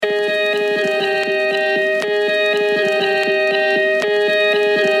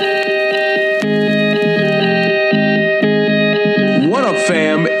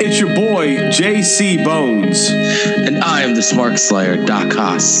J.C. Bones. And I am the Smark Slayer, Doc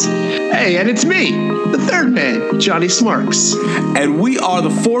Haas. Hey, and it's me, the third man, Johnny Smarks. And we are the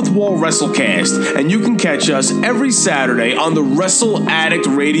Fourth Wall WrestleCast, and you can catch us every Saturday on the Wrestle Addict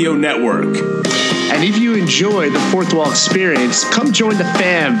Radio Network. And if you enjoy the Fourth Wall experience, come join the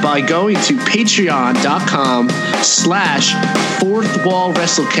fam by going to patreon.com/Fourth Wall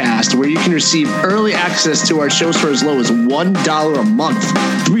WrestleCast, where you can receive early access to our shows for as low as $1 a month.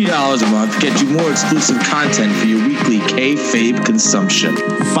 $3 a month get you more exclusive content for your weekly kayfabe consumption.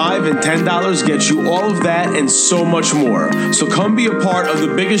 $5 and $10 get you all of that and so much more. So come be a part of the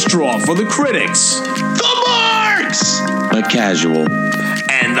biggest draw for the critics, The Marks! The casual.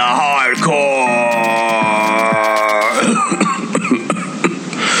 And the hardcore.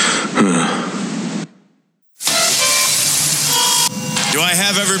 Do I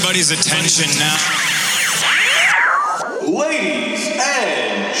have everybody's attention now? Ladies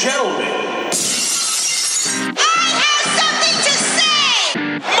and gentlemen, I have something to say!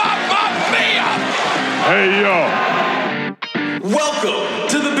 Mamma Mia! Hey, yo. Welcome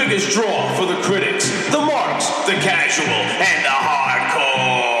to the biggest draw for the critics, the marks, the casual, and the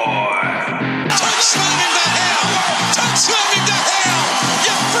hardcore. Slam him to hell! Slam him to hell!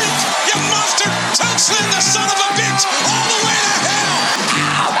 You freak! You monster! Slam the son of a bitch all the way to hell!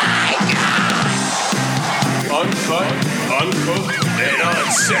 Uncut, uncooked, and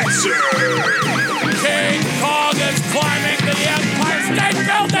uncensored. King Kong is climbing the Empire State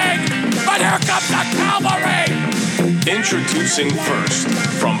Building, but here comes the cavalry! Introducing first,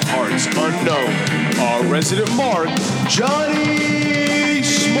 from parts unknown, our resident mark, Johnny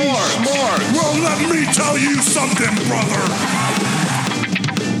Smart. Well, let me tell you something, brother.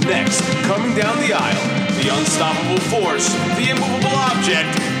 Next, coming down the aisle, the unstoppable force, the immovable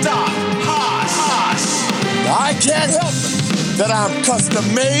object, Doc Haas. I can't help it that I'm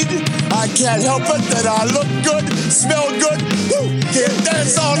custom made. I can't help it that I look good, smell good, can't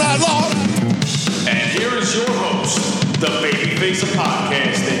dance all night long. And here is your host, the babyface of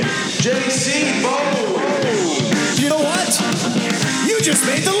podcasting, J.C. Bones. You know what? You just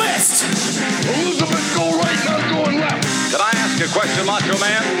made the list! Elizabeth, go right, not going left. Can I ask a question, Macho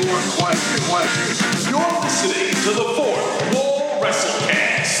Man? Question. You're listening to the Fourth Wall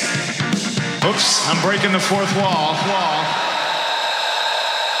WrestleCast. Oops, I'm breaking the fourth wall.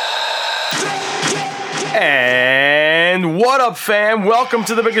 And what up, fam? Welcome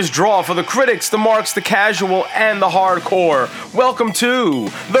to the biggest draw for the critics, the marks, the casual, and the hardcore. Welcome to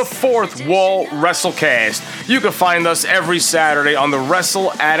the Fourth Wall WrestleCast. You can find us every Saturday on the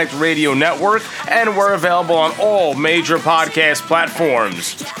Wrestle Addict Radio Network, and we're available on all major podcast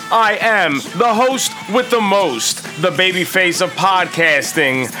platforms. I am the host with the most, the babyface of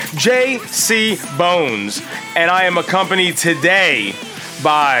podcasting, J.C. Bones, and I am accompanied today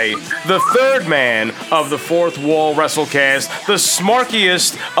by the third man of the Fourth Wall WrestleCast, the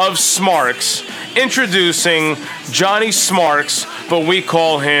smarkiest of smarks, introducing Johnny Smarks, but we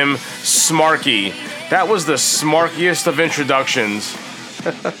call him Smarky. That was the smarkiest of introductions.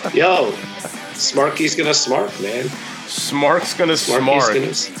 Yo, Smarky's gonna smark, man. Smark's gonna smark.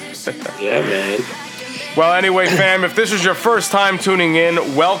 Yeah, man. Well, anyway, fam, if this is your first time tuning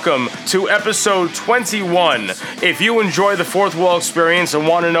in, welcome to episode 21. If you enjoy the Fourth Wall experience and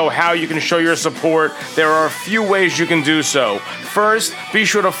want to know how you can show your support, there are a few ways you can do so. First, be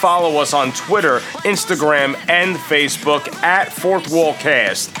sure to follow us on Twitter, Instagram, and Facebook at Fourth Wall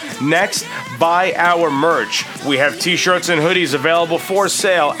Cast. Next, buy our merch. We have t-shirts and hoodies available for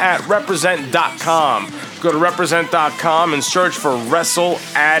sale at represent.com. Go to represent.com and search for Wrestle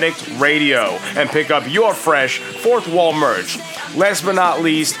Addict Radio and pick up your fresh Fourth Wall merch. Last but not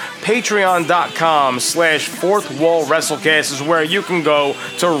least, patreon.com/Fourth Wall WrestleCast is where you can go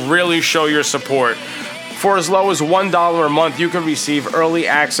to really show your support. For as low as $1 a month, you can receive early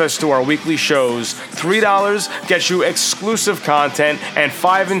access to our weekly shows. $3 gets you exclusive content, and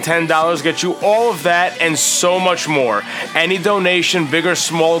 $5 and $10 get you all of that and so much more. Any donation, big or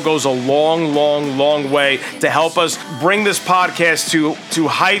small, goes a long, long, long way to help us bring this podcast to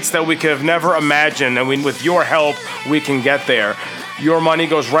heights that we could have never imagined, and with your help, we can get there. Your money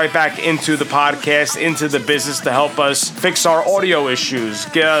goes right back into the podcast, into the business to help us fix our audio issues,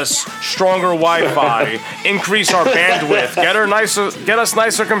 get us stronger Wi-Fi, increase our bandwidth, get us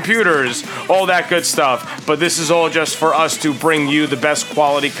nicer computers, all that good stuff. But this is all just for us to bring you the best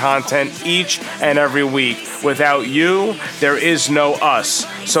quality content each and every week. Without you, there is no us.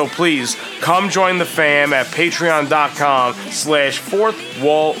 So please, come join the fam at patreon.com/Fourth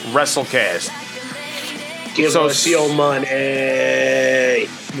Wall WrestleCast. Give us your money.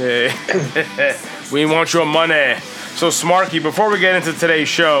 We want your money. So, Smarky, before we get into today's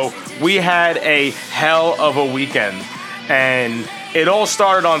show, we had a hell of a weekend. And it all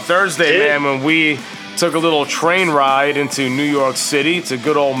started on Thursday, man, when we took a little train ride into New York City to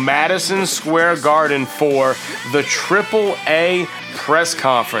good old Madison Square Garden for the AAA press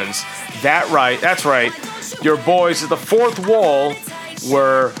conference. That's right. Your boys at the Fourth Wall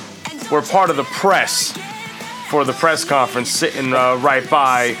were part of the press for the press conference, sitting right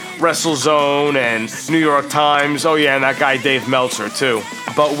by WrestleZone and New York Times. Oh yeah, and that guy Dave Meltzer too.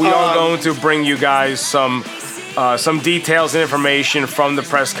 But we are going to bring you guys some details and information from the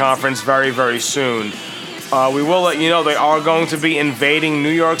press conference very, very soon. We will let you know they are going to be invading New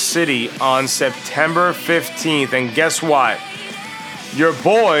York City on September 15th. And guess what? Your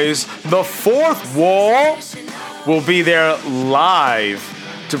boys, the Fourth Wall, will be there live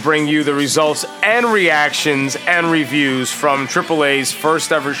to bring you the results and reactions and reviews from AAA's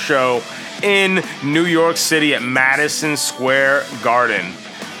first ever show in New York City at Madison Square Garden.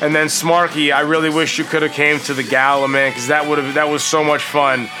 And then Smarky, I really wish you could have came to the gala, man, because that was so much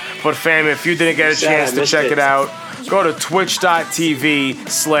fun. But fam, if you didn't get a chance to check it out, go to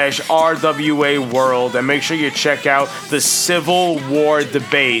twitch.tv/RWA World and make sure you check out the Civil War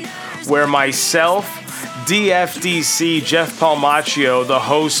debate, where myself, DFDC Jeff Palmaccio, the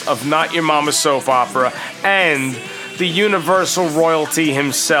host of Not Your Mama's Soap Opera, and the Universal Royalty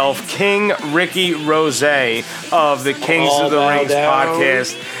himself, King Ricky Rose of the Kings of the Rings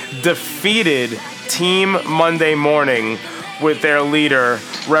podcast, defeated Team Monday Morning with their leader,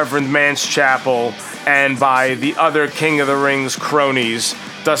 Reverend Mance Chappell, and by the other King of the Rings cronies,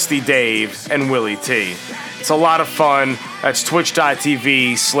 Dusty Dave and Willie T. It's a lot of fun. That's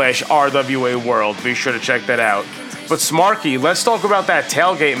twitch.tv/RWA World. Be sure to check that out. But Smarky, let's talk about that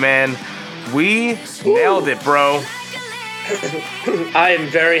tailgate, man. We nailed it, bro. I am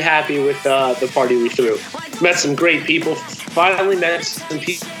very happy with the party we threw. Met some great people. Finally met some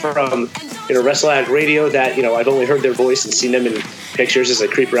people from WrestleAg Radio that I'd only heard their voice and seen them in pictures as I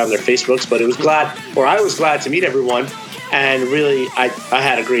creep around their Facebooks. But I was glad to meet everyone, and really I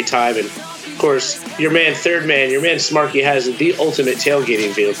had a great time. And of course, your man Smarky has the ultimate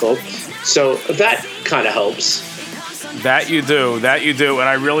tailgating vehicle, so that kind of helps. That you do, and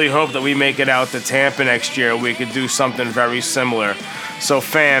I really hope that we make it out to Tampa next year. We could do something very similar. So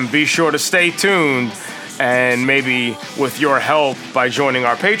fam, be sure to stay tuned, and maybe with your help by joining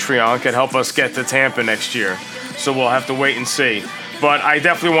our Patreon could help us get to Tampa next year. So we'll have to wait and see. But I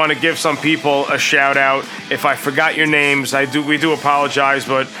definitely want to give some people a shout out. If I forgot your names, we do apologize,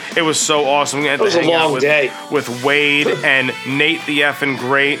 but it was so awesome. It was a long day. With Wade and Nate the Effin'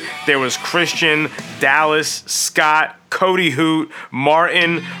 Great. There was Christian, Dallas, Scott, Cody Hoot,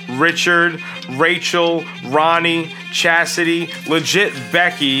 Martin, Richard, Rachel, Ronnie, Chastity, Legit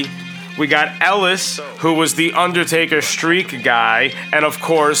Becky. We got Ellis, who was the Undertaker streak guy, and of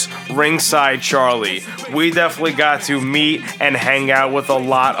course, Ringside Charlie. We definitely got to meet and hang out with a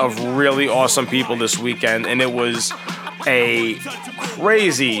lot of really awesome people this weekend, and it was a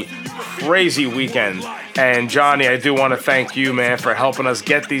crazy, crazy weekend. And Johnny, I do want to thank you, man, for helping us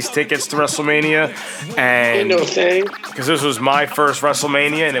get these tickets to WrestleMania. And no thing. Because this was my first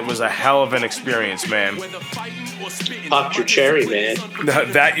WrestleMania, and it was a hell of an experience, man. Popped your cherry, man.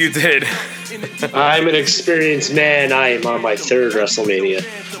 That you did. I'm an experienced man. I am on my third WrestleMania.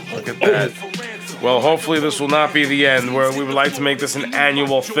 Look at that. Well, hopefully this will not be the end, where we would like to make this an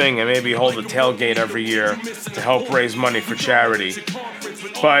annual thing and maybe hold a tailgate every year to help raise money for charity.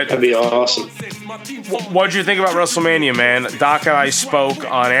 But that'd be awesome. What did you think about WrestleMania, man? Doc and I spoke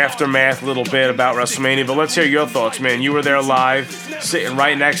on Aftermath a little bit about WrestleMania, but let's hear your thoughts, man. You were there live, sitting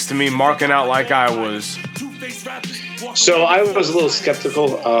right next to me, marking out like I was. So I was a little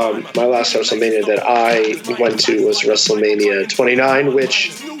skeptical. My last WrestleMania that I went to was WrestleMania 29,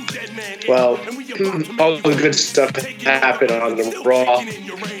 which, well, all the good stuff happened on the Raw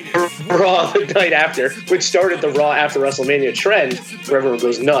the night after, which started the Raw after WrestleMania trend, where everyone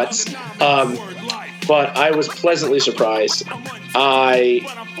goes nuts. But I was pleasantly surprised. I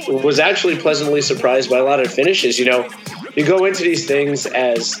was actually pleasantly surprised by a lot of finishes. You go into these things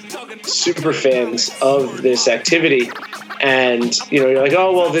as super fans of this activity, and you're like,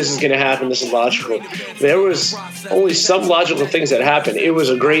 oh well, this is going to happen, this is logical. There was only some logical things that happened. It was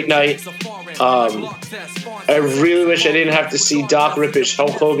a great night. I really wish I didn't have to see Doc rip his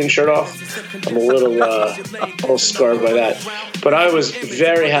Hulk Hogan shirt off. I'm a little scarred by that, but I was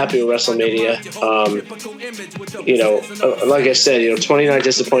very happy with WrestleMania. Like I said, 29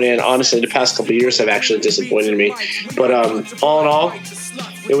 disappointing, and honestly the past couple of years have actually disappointed me, but all in all,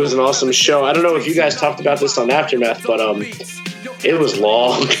 it was an awesome show. I don't know if you guys talked about this on Aftermath, but it was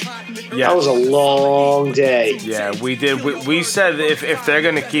long. Yeah. That was a long day. Yeah, we did. We said if they're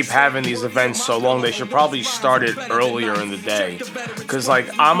going to keep having these events so long, they should probably start it earlier in the day. Because, like,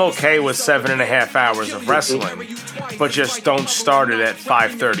 I'm okay with 7.5 hours of wrestling, but just don't start it at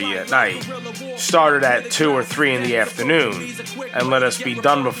 5:30 at night. Start it at 2 or 3 in the afternoon, and let us be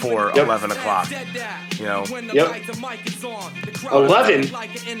done before 11 o'clock. You know? Yep. 11?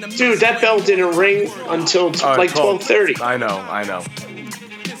 Dude, that bell didn't ring until like 12:30. I know.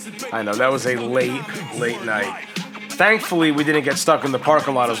 That was a late night. Thankfully, we didn't get stuck in the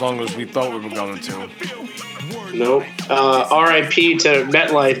parking lot as long as we thought we were going to. Nope. R.I.P. to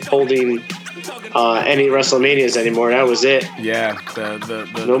MetLife holding any WrestleManias anymore. That was it. Yeah,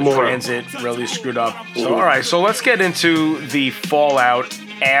 the no more. Transit really screwed up. So, all right, so let's get into the fallout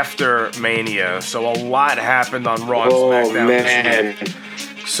after Mania. So a lot happened on Raw and SmackDown man. this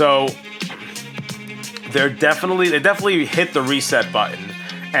week. So they definitely hit the reset button.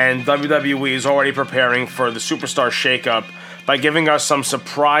 And WWE is already preparing for the Superstar shakeup by giving us some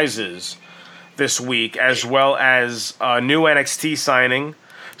surprises this week, as well as a new NXT signing,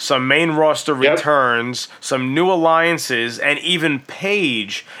 some main roster returns, some new alliances, and even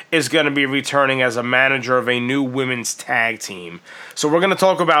Paige is going to be returning as a manager of a new women's tag team. So we're going to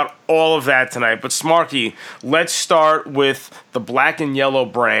talk about all of that tonight. But Smarky, let's start with the Black and Yellow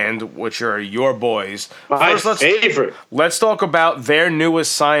brand, which are your boys. My favorite. Let's talk about their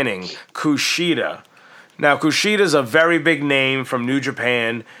newest signing, Kushida. Now, Kushida's a very big name from New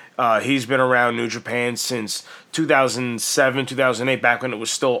Japan. He's been around New Japan since 2007, 2008, back when it was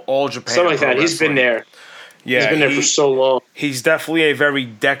still All Japan. Something like that. He's been there. Yeah, he's been there for so long. He's definitely a very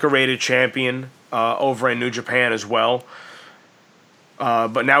decorated champion over in New Japan as well.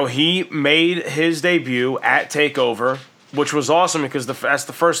 But now he made his debut at TakeOver, which was awesome because that's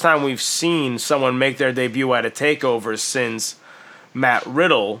the first time we've seen someone make their debut at a TakeOver since Matt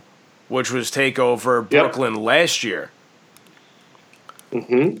Riddle, which was TakeOver Brooklyn last year.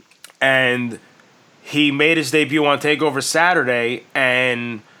 Mm-hmm. And he made his debut on TakeOver Saturday,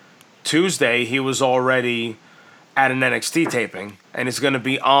 and Tuesday he was already at an NXT taping, and it's going to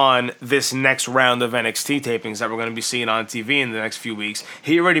be on this next round of NXT tapings that we're going to be seeing on TV in the next few weeks.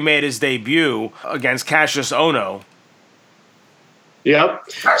 He already made his debut against Cassius Ohno. Yep.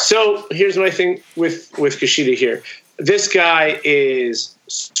 So here's my thing with Kushida here. This guy is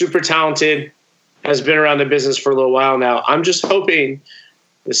super talented, has been around the business for a little while now. I'm just hoping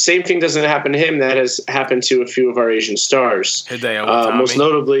the same thing doesn't happen to him that has happened to a few of our Asian stars. Hideo Itami. Most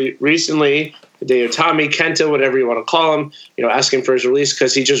notably, recently, Hideo Itami, Kenta, whatever you want to call him, asking for his release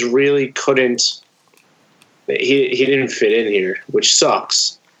because he just really couldn't. He didn't fit in here, which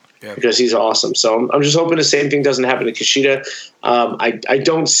sucks because he's awesome. So I'm just hoping the same thing doesn't happen to Kushida. I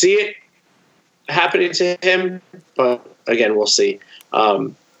don't see it happening to him, but again, we'll see.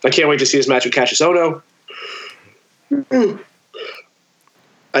 I can't wait to see his match with Cassius Ohno.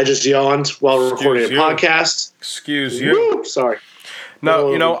 I just yawned while recording a podcast. Excuse you. Woo, sorry.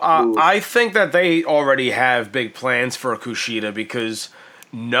 No, I think that they already have big plans for Kushida because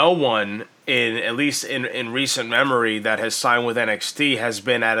no one, at least in recent memory, that has signed with NXT has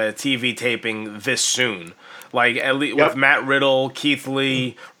been at a TV taping this soon. Like at least with Matt Riddle, Keith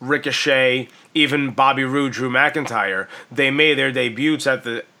Lee, Ricochet, even Bobby Roode, Drew McIntyre, they made their debuts at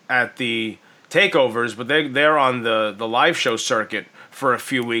the takeovers, but they're on the live show circuit for a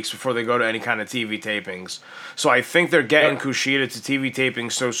few weeks before they go to any kind of TV tapings. So I think they're getting Kushida to TV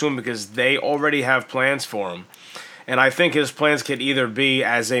tapings so soon because they already have plans for him. And I think his plans could either be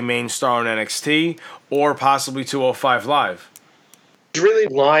as a main star in NXT or possibly 205 Live. There's really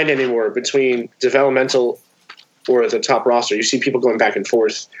line anymore between developmental or the top roster. You see people going back and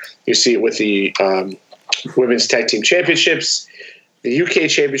forth. You see it with the Women's Tag Team Championships, the UK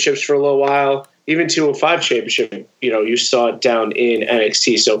Championships for a little while, even 205 Championship, you saw it down in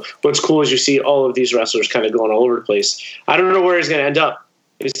NXT. So what's cool is you see all of these wrestlers kind of going all over the place. I don't know where he's going to end up.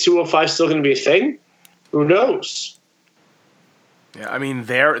 Is 205 still going to be a thing? Who knows? Yeah, I mean,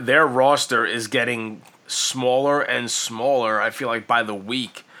 their roster is getting smaller and smaller, I feel like, by the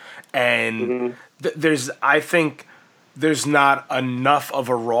week. And I think there's not enough of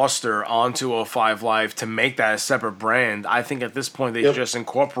a roster on 205 Live to make that a separate brand. I think at this point they just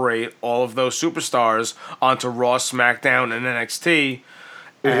incorporate all of those superstars onto Raw, SmackDown, and NXT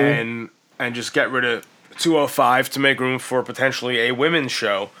and just get rid of 205 to make room for potentially a women's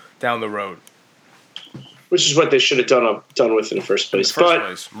show down the road. Which is what they should have done with in the first place.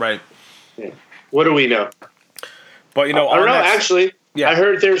 Right. Yeah. What do we know? But, I don't know, actually. Yeah. I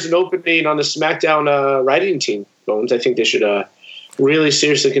heard there's an opening on the SmackDown writing team. Bones. I think they should really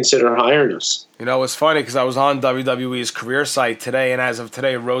seriously consider hiring us. You know, it's funny because I was on WWE's career site today, and as of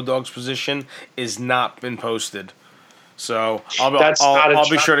today, Road Dogg's position is not been posted. So I'll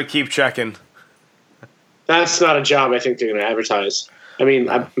be sure to keep checking. That's not a job I think they're going to advertise. I mean,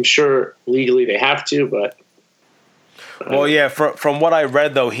 I'm sure legally they have to, but... Well, yeah, from what I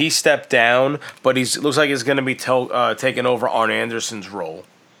read, though, he stepped down, but looks like he's going to be taking over Arn Anderson's role,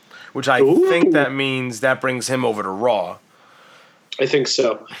 which I think that means that brings him over to Raw. I think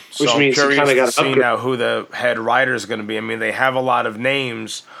so. Which so means I'm he kind of got to see now who the head writer is going to be. I mean, they have a lot of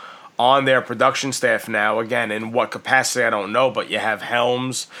names on their production staff now. Again, in what capacity, I don't know, but you have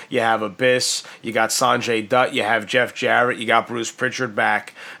Helms, you have Abyss, you got Sanjay Dutt, you have Jeff Jarrett, you got Bruce Pritchard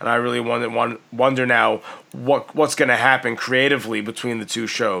back, and I really wonder now what's going to happen creatively between the two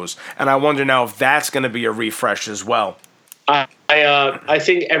shows, and I wonder now if that's going to be a refresh as well. I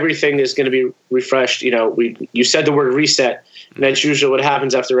think everything is going to be refreshed. You know, you said the word reset, and that's usually what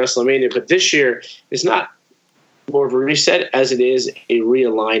happens after WrestleMania. But this year is not more of a reset as it is a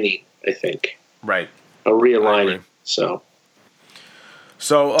realigning, I think. Right. A realigning. So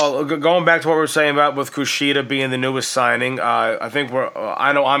going back to what we were saying about with Kushida being the newest signing, I think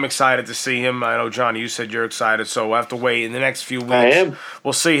I know I'm excited to see him. I know, Johnny, you said you're excited, so we'll have to wait in the next few weeks. I am.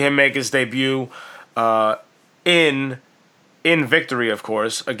 We'll see him make his debut in Victory, of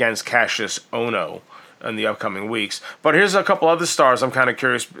course, against Cassius Ohno in the upcoming weeks. But here's a couple other stars I'm kind of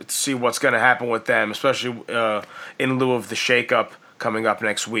curious to see what's going to happen with them, especially in lieu of the shakeup coming up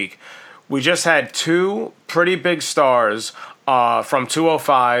next week. We just had two pretty big stars from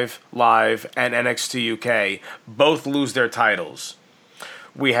 205 Live and NXT UK both lose their titles.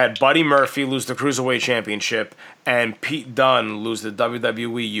 We had Buddy Murphy lose the Cruiserweight Championship and Pete Dunne lose the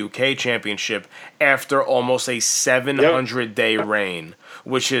WWE UK Championship after almost a 700-day reign,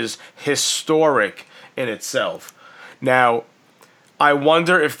 which is historic in itself. Now, I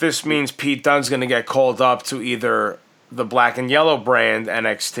wonder if this means Pete Dunne's going to get called up to either the Black and Yellow brand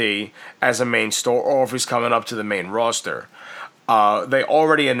NXT as a main star or if he's coming up to the main roster. They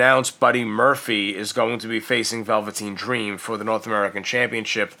already announced Buddy Murphy is going to be facing Velveteen Dream for the North American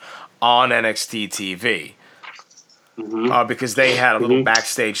Championship on NXT TV. Because they had a little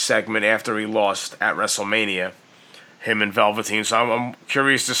backstage segment after he lost at WrestleMania, him and Velveteen. So I'm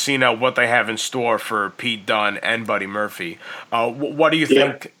curious to see now what they have in store for Pete Dunne and Buddy Murphy. What do you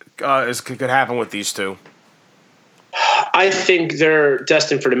think could happen with these two? I think they're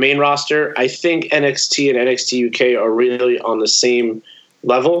destined for the main roster. I think NXT and NXT UK are really on the same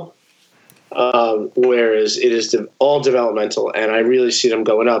level, whereas it is all developmental, and I really see them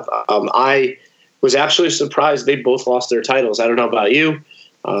going up. I was actually surprised they both lost their titles. I don't know about you.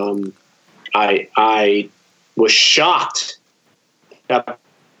 I was shocked that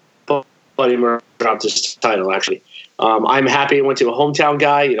Buddy Murphy dropped his title, actually. I'm happy it went to a hometown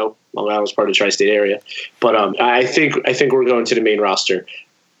guy, Long Island's part of the tri-state area. But I think we're going to the main roster.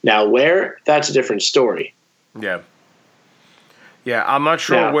 Now, where? That's a different story. Yeah. Yeah, I'm not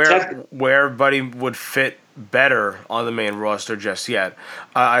sure where Buddy would fit better on the main roster just yet.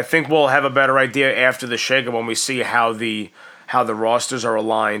 I think we'll have a better idea after the shakeup when we see how the rosters are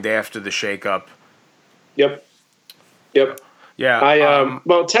aligned after the shakeup. Yep. Yeah.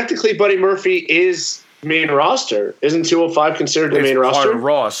 Well, technically, Buddy Murphy is main roster. Isn't 205 considered the main roster? Part of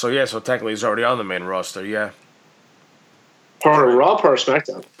Raw, so technically he's already on the main roster, yeah. Part of Raw, part of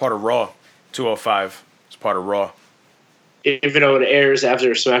SmackDown? Part of Raw. 205 is part of Raw. Even though it airs after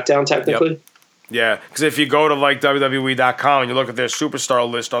SmackDown, technically? Yep. Yeah, because if you go to WWE.com and you look at their superstar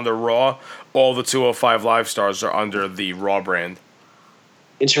list under Raw, all the 205 Live stars are under the Raw brand.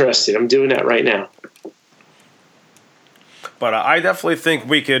 Interesting. I'm doing that right now. But I definitely think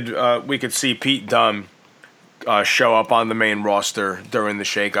we could see Pete Dunne show up on the main roster during the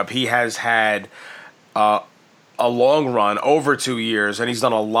shakeup. He has had a long run, over 2 years, and he's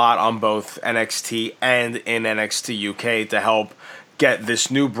done a lot on both NXT and in NXT UK to help get this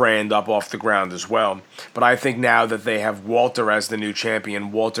new brand up off the ground as well. But I think now that they have Walter as the new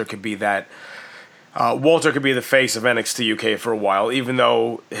champion, Walter could be the face of NXT UK for a while, even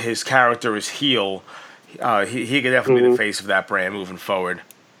though his character is heel. He could definitely be the face of that brand moving forward.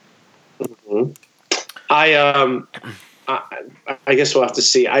 Mm-hmm. I guess we'll have to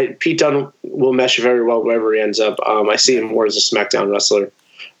see. Pete Dunne will mesh very well wherever he ends up. I see him more as a SmackDown wrestler,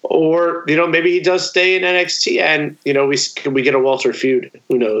 or maybe he does stay in NXT, and we get a Walter feud.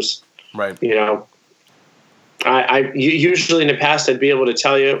 Who knows? Right. I usually in the past I'd be able to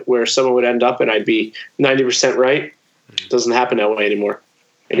tell you where someone would end up, and I'd be 90% right. It doesn't happen that way anymore.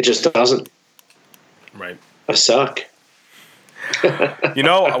 It just doesn't. Right. I suck.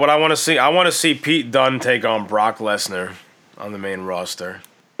 What I want to see? I want to see Pete Dunne take on Brock Lesnar on the main roster.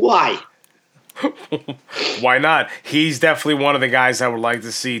 Why? Why not? He's definitely one of the guys I would like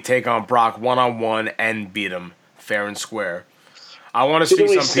to see take on Brock one-on-one and beat him fair and square. I want to see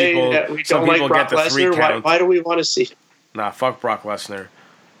some people get the 3 count. Why do we want to see? Nah, fuck Brock Lesnar.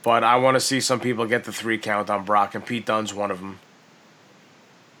 But I want to see some people get the 3 count on Brock, and Pete Dunne's one of them.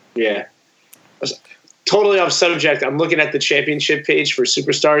 Yeah. Totally off subject. I'm looking at the championship page for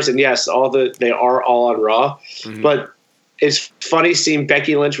Superstars, and yes, they are all on Raw. Mm-hmm. But it's funny seeing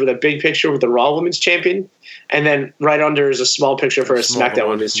Becky Lynch with a big picture with the Raw Women's Champion, and then right under is a small picture for a SmackDown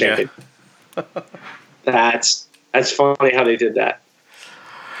Women's Champion. That's funny how they did that.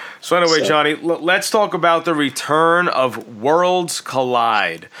 So anyway, Johnny, let's talk about the return of Worlds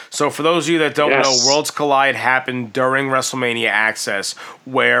Collide. So for those of you that don't know, Worlds Collide happened during WrestleMania Access,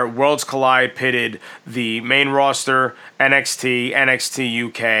 where Worlds Collide pitted the main roster, NXT, NXT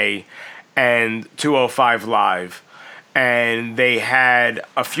UK, and 205 Live. And they had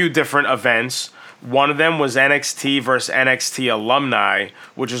a few different events. One of them was NXT versus NXT Alumni,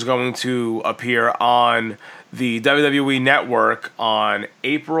 which is going to appear on the WWE Network on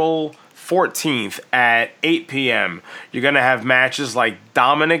April 14th at 8 p.m. You're going to have matches like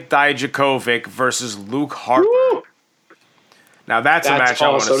Dominic Dijakovic versus Luke Harper. Woo! Now that's a match awesome.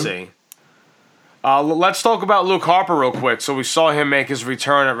 I want to see. Let's talk about Luke Harper real quick. So we saw him make his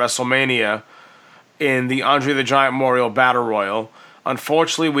return at WrestleMania in the Andre the Giant Memorial Battle Royal.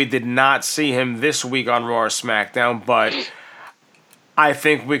 Unfortunately, we did not see him this week on Raw or SmackDown, but I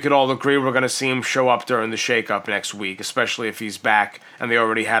think we could all agree we're going to see him show up during the shakeup next week, especially if he's back and they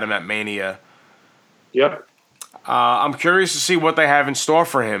already had him at Mania. Yep. I'm curious to see what they have in store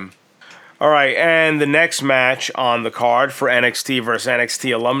for him. All right, and the next match on the card for NXT versus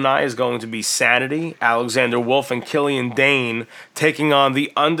NXT Alumni is going to be Sanity, Alexander Wolf, and Killian Dane taking on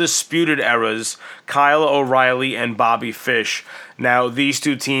the Undisputed Era's Kyle O'Reilly and Bobby Fish. Now, these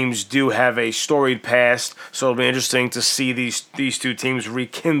two teams do have a storied past, so it'll be interesting to see these two teams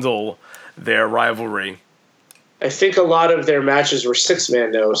rekindle their rivalry. I think a lot of their matches were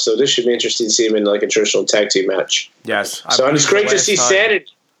 6-man, though, so this should be interesting to see them in like a traditional tag team match. Yes. So it's great to see Sanity.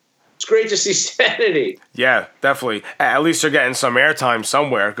 It's great to see Sanity. Yeah, definitely. At least they're getting some airtime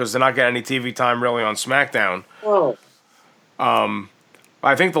somewhere because they're not getting any TV time really on SmackDown. Oh.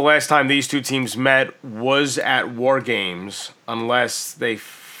 I think the last time these two teams met was at War Games, unless they.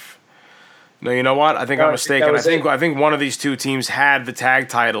 No, you know what? I think I'm mistaken. I think one of these two teams had the tag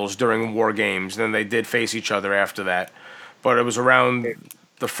titles during War Games, then they did face each other after that. But it was around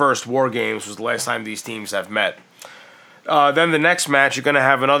the first War Games was the last time these teams have met. Then the next match, you're going to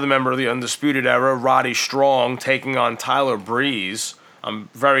have another member of the Undisputed Era, Roddy Strong, taking on Tyler Breeze. I'm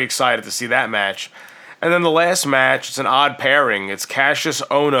very excited to see that match. And then the last match, it's an odd pairing. It's Cassius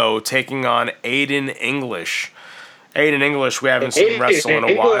Ohno taking on Aiden English. Aiden English, we haven't seen wrestle in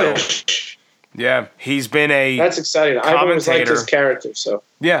a while. Yeah, he's been a That's exciting. I've always liked his character. So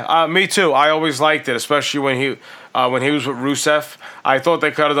yeah, me too. I always liked it, especially when he was with Rusev. I thought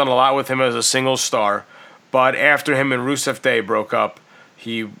they could have done a lot with him as a single star. But after him and Rusev Day broke up,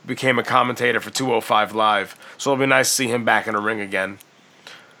 he became a commentator for 205 Live. So it'll be nice to see him back in the ring again.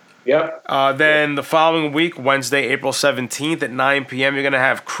 Yep. Then the following week, Wednesday, April 17th at 9 p.m., you're going to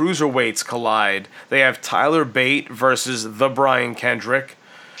have Cruiserweights collide. They have Tyler Bate versus the Brian Kendrick,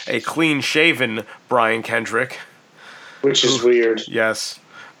 a clean-shaven Brian Kendrick. Which is weird. Yes.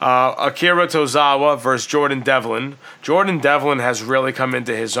 Akira Tozawa versus Jordan Devlin. Jordan Devlin has really come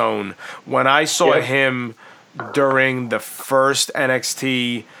into his own. When I saw him during the first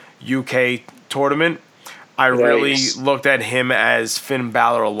NXT UK tournament, I really looked at him as Finn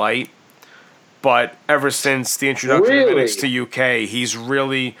Balor light. But ever since the introduction of NXT UK, he's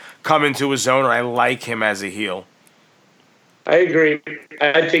really come into his own, and I like him as a heel. I agree.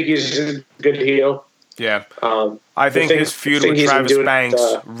 I think he's a good heel. Yeah. I think his feud with Travis Banks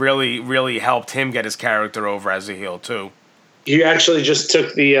really, really helped him get his character over as a heel, too. You actually just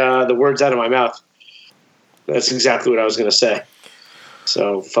took the words out of my mouth. That's exactly what I was going to say.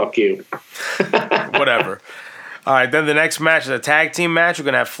 So, fuck you. Whatever. All right, then the next match is a tag team match. We're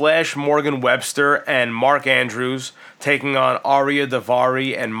going to have Flash Morgan Webster and Mark Andrews taking on Arya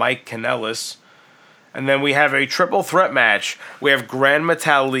Daivari and Mike Kanellis. And then we have a triple threat match. We have Gran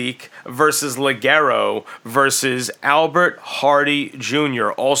Metalik versus Ligero versus Albert Hardy Jr.,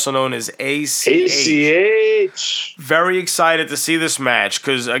 also known as ACH. Very excited to see this match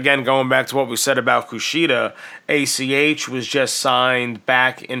because, again, going back to what we said about Kushida, ACH was just signed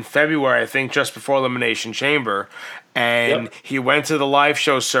back in February, I think, just before Elimination Chamber. And he went to the live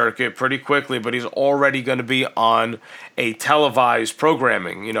show circuit pretty quickly, but he's already going to be on a televised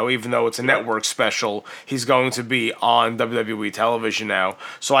programming. You know, even though it's a network special, he's going to be on WWE television now.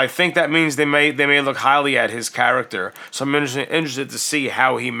 So I think that means they may look highly at his character. So I'm interested to see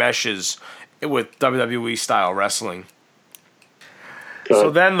how he meshes with WWE style wrestling. So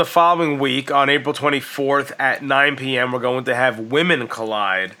then the following week, on April 24th at 9 p.m., we're going to have Women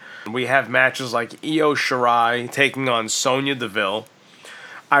Collide. We have matches like Io Shirai taking on Sonya Deville.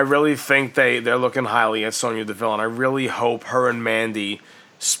 I really think they're looking highly at Sonya Deville, and I really hope her and Mandy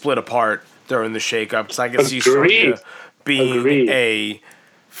split apart during the shakeup, because I can see Sonya being a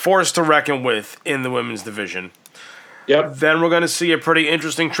force to reckon with in the women's division. Yep. Then we're going to see a pretty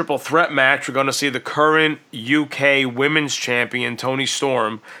interesting triple threat match. We're going to see the current UK Women's Champion, Toni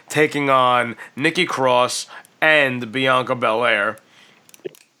Storm, taking on Nikki Cross and Bianca Belair.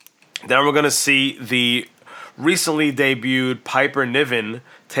 Then we're going to see the recently debuted Piper Niven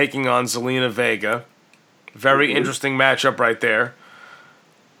taking on Zelina Vega. Very interesting matchup right there.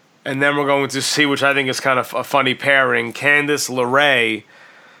 And then we're going to see, which I think is kind of a funny pairing, Candice LeRae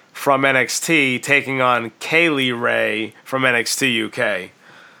from NXT taking on Kaylee Ray from NXT UK.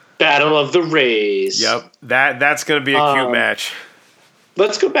 Battle of the Rays. Yep, that's going to be a cute match.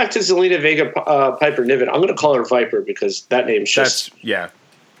 Let's go back to Zelina Vega, Piper Niven. I'm going to call her Viper because that name's just...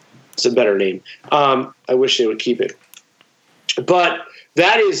 It's a better name. I wish they would keep it. But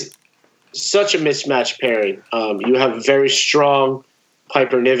that is such a mismatched pairing. You have a very strong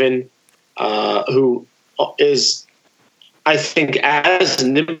Piper Niven, who is... I think as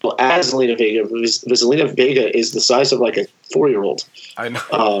nimble as Zelina Vega, Zelina Vega is the size of like a 4-year-old. I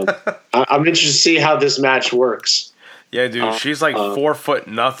know. I'm interested to see how this match works. Yeah, dude, she's like 4 foot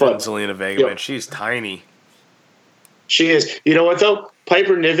nothing, Zelina Vega, man. She's tiny. She is. You know what though?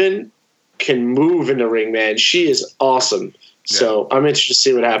 Piper Niven can move in the ring, man. She is awesome. So I'm interested to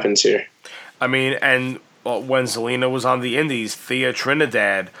see what happens here. I mean, and when Zelina was on the Indies, Thea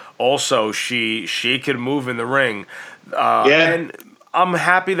Trinidad also she could move in the ring. And I'm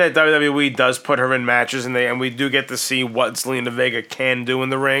happy that WWE does put her in matches, and we do get to see what Zelina Vega can do in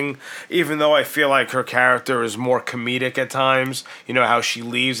the ring, even though I feel like her character is more comedic at times, you know, how she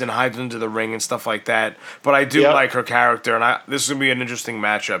leaves and hides into the ring and stuff like that. But I do like her character, and this is going to be an interesting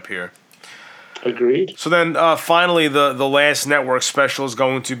matchup here. Agreed. So then, finally, the last network special is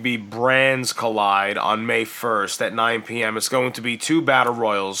going to be Brands Collide on May 1st at 9 p.m. It's going to be 2 battle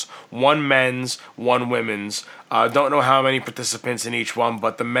royals, 1 men's, 1 women's. Don't know how many participants in each one,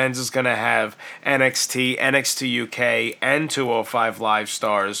 but the men's is going to have NXT, NXT UK, and 205 Live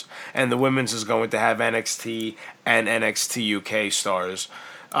stars, and the women's is going to have NXT and NXT UK stars.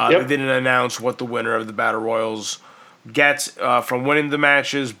 They didn't announce what the winner of the battle royals gets from winning the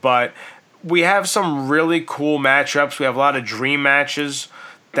matches, but we have some really cool matchups. We have a lot of dream matches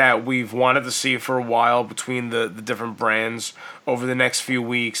that we've wanted to see for a while between the different brands over the next few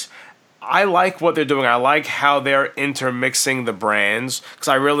weeks. I like what they're doing. I like how they're intermixing the brands, because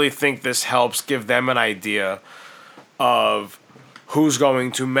I really think this helps give them an idea of who's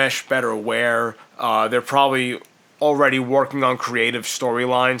going to mesh better where. They're probably already working on creative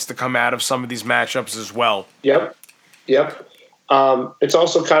storylines to come out of some of these matchups as well. Yep. It's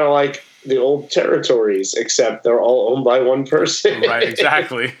also kind of like the old territories, except they're all owned by one person. Right,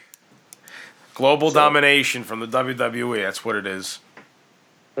 exactly. Global domination from the WWE. That's what it is.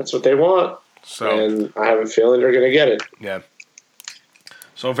 That's what they want. And I have a feeling they're going to get it. Yeah.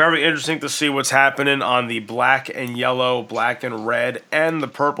 So very interesting to see what's happening on the black and yellow, black and red, and the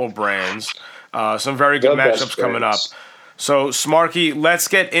purple brands. Some very good matchups coming up. So, Smarky, let's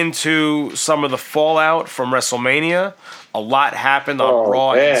get into some of the fallout from WrestleMania. A lot happened on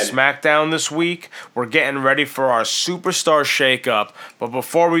Raw and SmackDown this week. We're getting ready for our Superstar Shakeup. But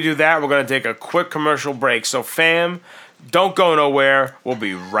before we do that, we're going to take a quick commercial break. So, fam, don't go nowhere. We'll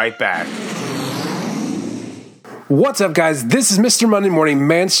be right back. What's up, guys? This is Mr. Monday Morning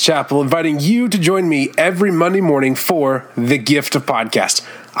Mance Chappell inviting you to join me every Monday morning for The Gift of Podcast.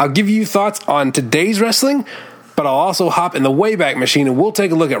 I'll give you thoughts on today's wrestling, but I'll also hop in the Wayback Machine and we'll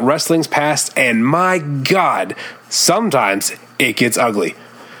take a look at wrestling's past, and my God, sometimes it gets ugly.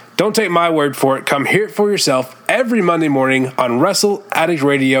 Don't take my word for it. Come hear it for yourself every Monday morning on Wrestle Addict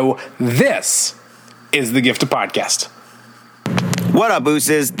Radio. This is The Gift of Podcast. What up,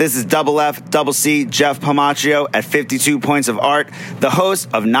 Ooses? This is Double F, Double C, Jeff Pomaccio at 52 Points of Art, the host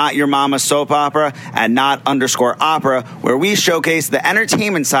of Not Your Mama's Soap Opera at Not_Opera, where we showcase the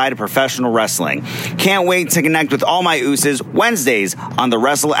entertainment side of professional wrestling. Can't wait to connect with all my Ooses Wednesdays on the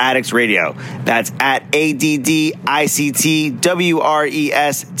Wrestle Addicts Radio. That's at ADDICTWRESTLE.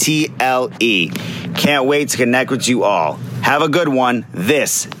 Can't wait to connect with you all. Have a good one.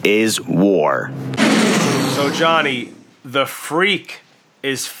 This is War. So, Johnny, the Freak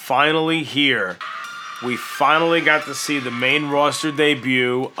is finally here. We finally got to see the main roster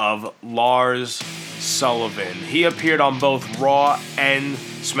debut of Lars Sullivan. He appeared on both Raw and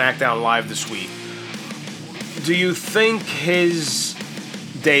SmackDown Live this week. Do you think his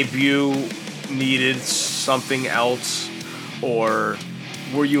debut needed something else, or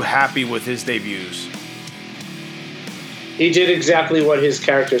were you happy with his debuts? He did exactly what his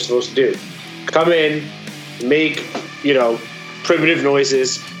character is supposed to do. Come in, make, primitive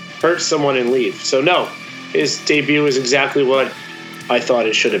noises, hurt someone, and leave. So no, his debut is exactly what I thought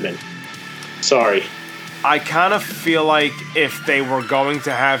it should have been. Sorry. I kind of feel like if they were going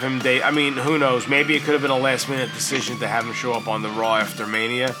to have him who knows, maybe it could have been a last-minute decision to have him show up on the Raw after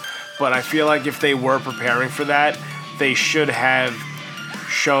Mania, but I feel like if they were preparing for that, they should have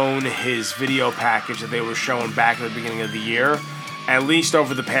shown his video package that they were showing back at the beginning of the year, at least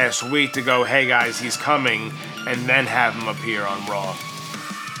over the past week, to go, hey guys, he's coming, and then have him appear on Raw.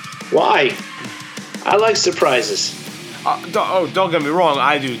 Why? I like surprises. Don't get me wrong,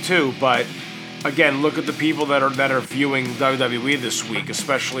 I do too, but again, look at the people that are viewing WWE this week,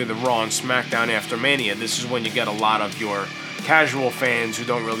 especially the Raw and SmackDown after Mania. This is when you get a lot of your casual fans who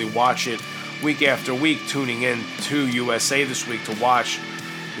don't really watch it week after week tuning in to USA this week to watch,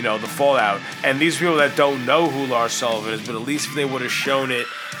 the fallout. And these people that don't know who Lars Sullivan is, but at least if they would have shown it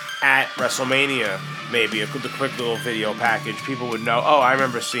at WrestleMania, maybe the quick little video package, people would know, oh, I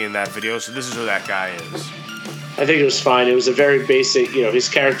remember seeing that video, so this is who that guy is. I think it was fine. It was a very basic, his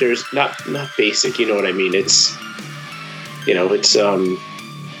character is not basic, you know what I mean? It's a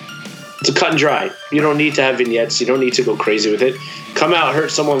cut and dry. You don't need to have vignettes. You don't need to go crazy with it. Come out,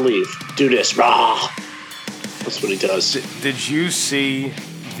 hurt someone, leave. Do this. Rah! That's what he does. Did you see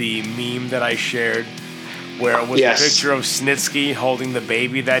the meme that I shared where it was a picture of Snitsky holding the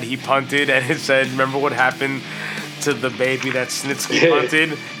baby that he punted, and it said, remember what happened to the baby that Snitsky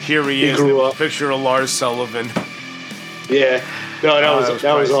punted? Here he is, a picture of Lars Sullivan. Yeah. No, that was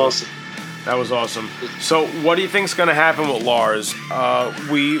awesome. That was awesome. So what do you think's going to happen with Lars?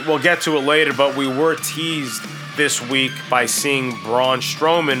 We'll get to it later, but we were teased this week by seeing Braun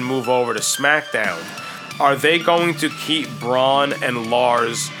Strowman move over to SmackDown. Are they going to keep Braun and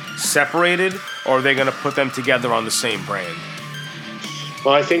Lars separated, or are they going to put them together on the same brand?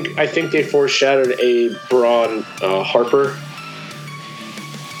 Well, I think they foreshadowed a Braun Harper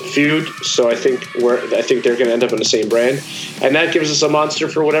feud, so I think they're going to end up on the same brand, and that gives us a monster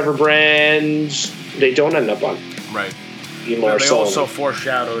for whatever brand they don't end up on. Right. They also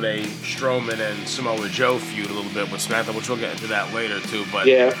foreshadowed a Strowman and Samoa Joe feud a little bit with SmackDown, which we'll get into that later too. But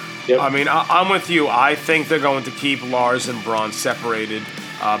yeah, yep. I mean, I'm with you. I think they're going to keep Lars and Braun separated.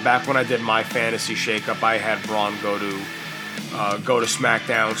 Back when I did my fantasy shakeup, I had Braun go to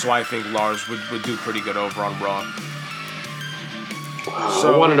SmackDown, so I think Lars would do pretty good over on Raw.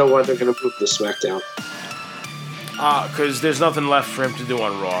 So, I want to know why they're going to move to SmackDown. Because there's nothing left for him to do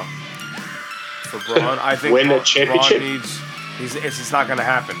on Raw. For Braun, I think win the championship. It's not going to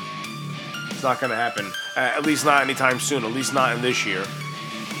happen. It's not going to happen. At least not anytime soon. At least not in this year.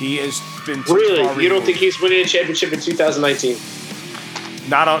 He has been too really. far You don't think he's winning a championship in 2019?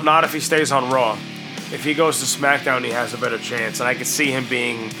 Not if he stays on Raw. If he goes to SmackDown, he has a better chance, and I could see him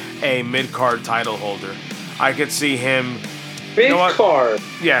being a mid-card title holder. I could see him. Mid-card.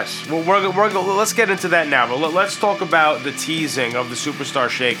 Yes. Well, let's get into that now. But let's talk about the teasing of the Superstar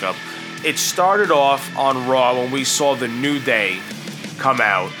Shakeup. It started off on Raw when we saw the New Day come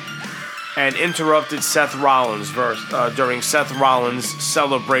out and interrupted Seth Rollins during Seth Rollins'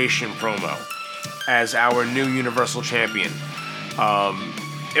 celebration promo as our new Universal Champion.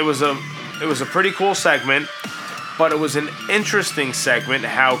 It was a pretty cool segment, but it was an interesting segment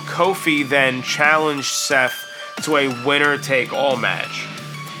how Kofi then challenged Seth to a winner-take-all match.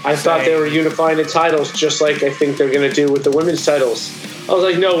 I thought they were unifying the titles just like I think they're going to do with the women's titles. I was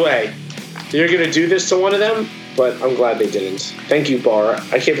like, no way. You're going to do this to one of them? But I'm glad they didn't. Thank you, Bar.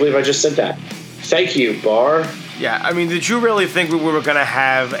 I can't believe I just said that. Thank you, Bar. Yeah, I mean, did you really think we were going to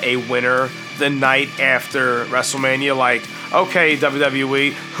have a winner the night after WrestleMania? Like, okay,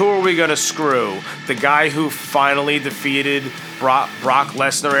 WWE, who are we going to screw? The guy who finally defeated Brock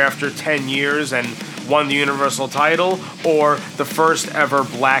Lesnar after 10 years and won the Universal title, or the first ever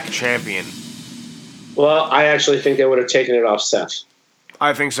black champion. Well, I actually think they would have taken it off Seth.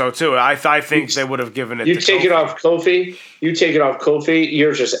 I think so too. I think they would have given it. You take it off Kofi. You take it off Kofi.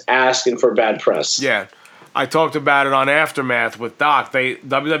 You're just asking for bad press. Yeah, I talked about it on Aftermath with Doc.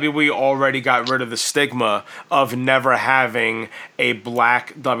 WWE already got rid of the stigma of never having a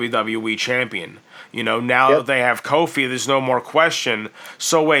black WWE champion. You know, now that they have Kofi, there's no more question.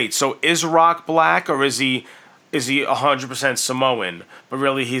 So wait, so is Rock black, or is he 100% Samoan, but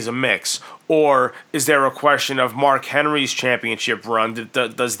really he's a mix? Or is there a question of Mark Henry's championship run?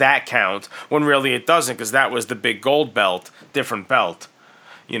 Does that count? When really it doesn't, because that was the big gold belt, different belt.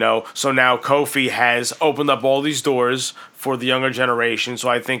 You know, so now Kofi has opened up all these doors for the younger generation, so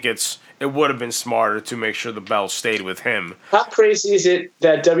I think it would have been smarter to make sure the belt stayed with him. How crazy is it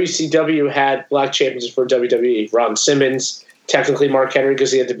that WCW had black champions for WWE? Ron Simmons, technically Mark Henry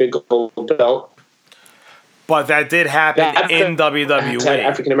because he had the big gold belt. But that did happen in WWE.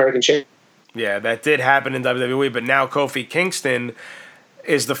 African American champion. Yeah, that did happen in WWE, but now Kofi Kingston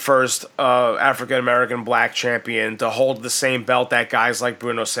is the first African American black champion to hold the same belt that guys like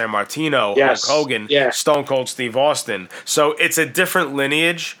Bruno Sammartino, Hulk Hogan, Stone Cold Steve Austin. So it's a different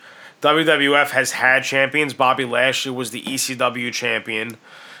lineage. WWF has had champions. Bobby Lashley was the ECW champion.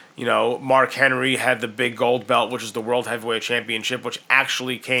 You know, Mark Henry had the big gold belt, which is the World Heavyweight Championship, which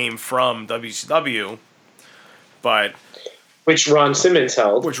actually came from WCW. But which Ron Simmons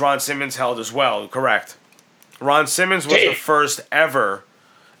held. Which Ron Simmons held as well, correct. Ron Simmons was the first ever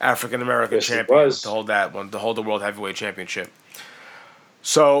African-American champion to hold that one, to hold the World Heavyweight Championship.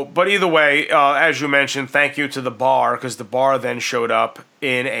 So, but either way, as you mentioned, thank you to the Bar, because the Bar then showed up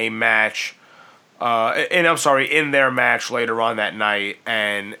in a match, in their match later on that night,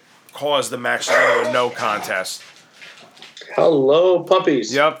 and caused the match to go to a no contest. Hello,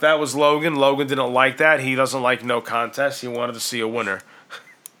 puppies. Yep, that was Logan. Logan didn't like that. He doesn't like no contest. He wanted to see a winner.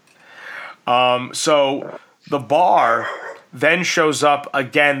 So the Bar then shows up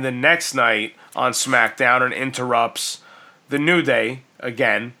again the next night on SmackDown and interrupts the New Day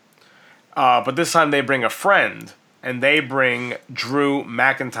again. But this time they bring a friend, and they bring Drew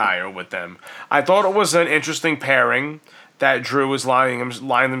McIntyre with them. I thought it was an interesting pairing that Drew was lining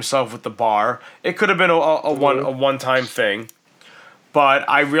himself with the Bar. It could have been a one-time thing. But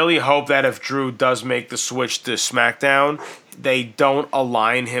I really hope that if Drew does make the switch to SmackDown, they don't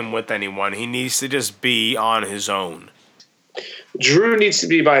align him with anyone. He needs to just be on his own. Drew needs to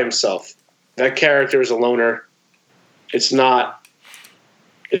be by himself. That character is a loner. It's not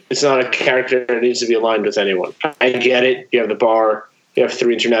a character that needs to be aligned with anyone. I get it. You have the Bar. You have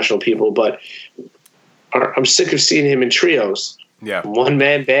 3 international people. But I'm sick of seeing him in trios. Yeah.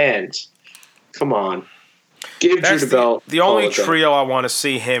 One-man band. Come on. Give Drew the belt. The only trio I want to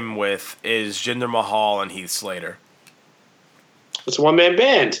see him with is Jinder Mahal and Heath Slater. It's a one-man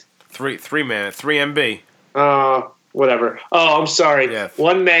band. 3-man, 3MB. Whatever. Oh, I'm sorry. Yeah.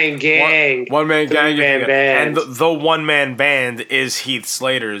 One-man gang. One-man gang. Three-man band. And the one-man band is Heath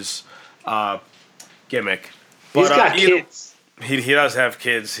Slater's gimmick. He's got kids. He does have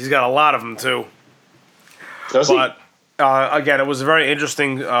kids. He's got a lot of them, too. Does he? Again, it was a very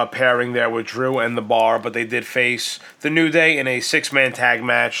interesting pairing there with Drew and the Bar, but they did face the New Day in a 6-man tag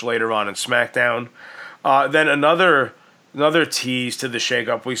match later on in SmackDown. Then another tease to the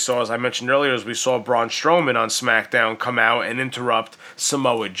shakeup we saw, as I mentioned earlier, is we saw Braun Strowman on SmackDown come out and interrupt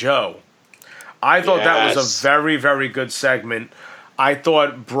Samoa Joe. I thought that was a very, very good segment. I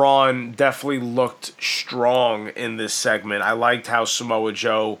thought Braun definitely looked strong in this segment. I liked how Samoa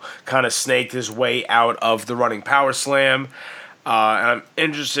Joe kind of snaked his way out of the running power slam. And I'm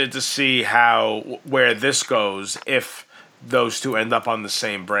interested to see where this goes if those two end up on the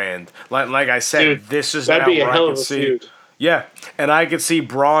same brand. Like I said, dude, this is that'd now be where a hell I of can a see. feud. Yeah, and I could see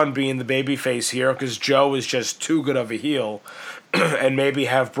Braun being the babyface here because Joe is just too good of a heel, and maybe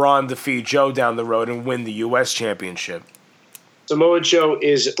have Braun defeat Joe down the road and win the U.S. Championship. Samoa Joe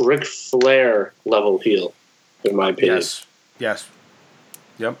is Ric Flair level heel, in my opinion. Yes.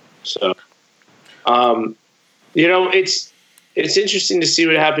 Yep. So, it's interesting to see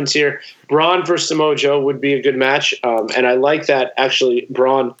what happens here. Braun versus Samoa Joe would be a good match, and I like that. Actually,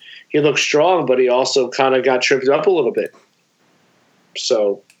 Braun, he looked strong, but he also kind of got tripped up a little bit.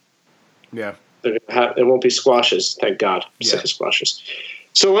 So, yeah, it won't be squashes. Thank God. I'm sick of squashes.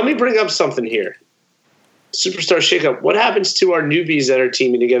 So let me bring up something here. Superstar Shakeup. What happens to our newbies that are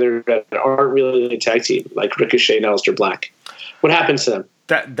teaming together that aren't really a tag team, like Ricochet and Aleister Black? What happens to them?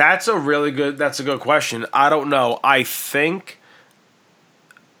 That's a good question. I don't know. I think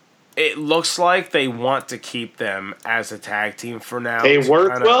it looks like they want to keep them as a tag team for now. They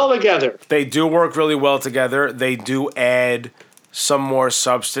work well together. They do work really well together. They do add some more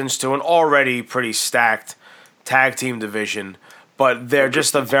substance to an already pretty stacked tag team division, but they're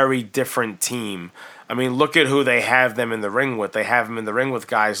just a very different team. I mean, look at who they have them in the ring with. They have them in the ring with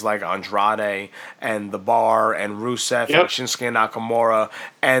guys like Andrade and The Bar and Rusev and Shinsuke Nakamura,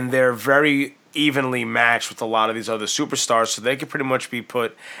 and they're very evenly matched with a lot of these other superstars, so they could pretty much be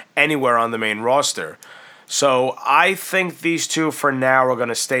put anywhere on the main roster. So I think these two for now are going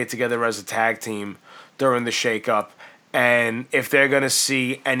to stay together as a tag team during the shakeup. And if they're going to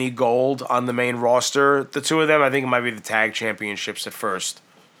see any gold on the main roster, the two of them, I think it might be the tag championships at first.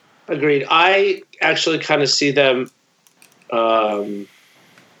 Agreed. I actually kind of see them as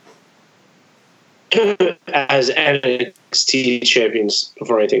NXT champions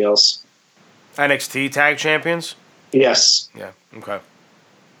before anything else. NXT tag champions? Yes. Yeah, okay.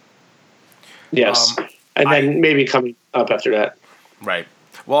 Yes. And then maybe coming up after that. Right.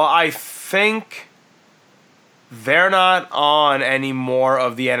 Well, I think they're not on any more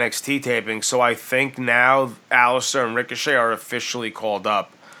of the NXT taping, so I think now Aleister and Ricochet are officially called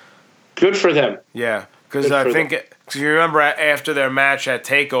up. Good for them. Yeah, because I think cause you remember after their match at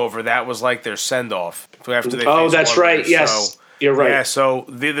TakeOver, that was like their send-off. So after they that's right. Yes, you're right. Yeah, so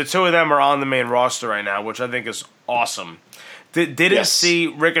the two of them are on the main roster right now, which I think is awesome. Didn't see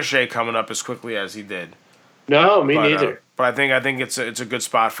Ricochet coming up as quickly as he did. No, me neither. But I think it's a good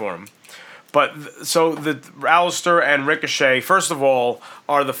spot for him. But so the Aleister and Ricochet, first of all,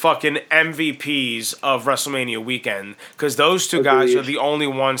 are the fucking MVPs of WrestleMania weekend, because those two guys are the only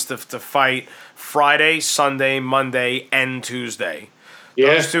ones to fight Friday, Sunday, Monday, and Tuesday.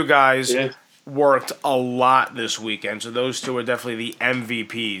 Yeah. Those two guys worked a lot this weekend, so those two are definitely the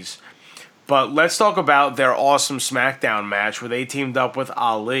MVPs. But let's talk about their awesome SmackDown match where they teamed up with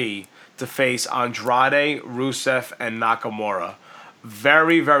Ali to face Andrade, Rusev, and Nakamura.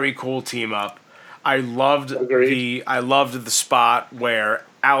 Very, very cool team up. I loved the spot where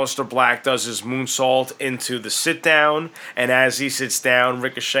Aleister Black does his moonsault into the sit down, and as he sits down,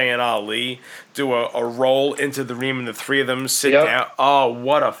 Ricochet and Ali do a roll into the ring, and the three of them sit down. Oh,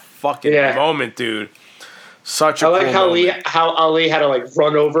 what a fucking moment, dude! Such a cool moment. how Ali had to like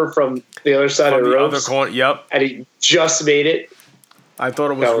run over from the other side of the ropes. Other corner, yep. And he just made it. I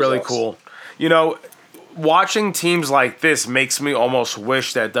thought it was really cool. You know, watching teams like this makes me almost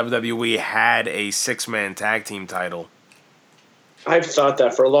wish that WWE had a 6-man tag team title. I've thought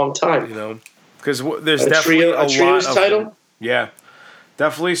that for a long time. You know, because there's definitely a lot of title. Yeah,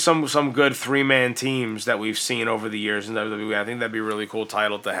 definitely some good 3-man teams that we've seen over the years in WWE. I think that'd be a really cool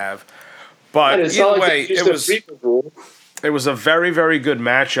title to have. But either way, it was a very, very good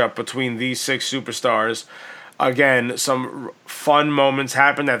matchup between these 6 superstars. Again, some fun moments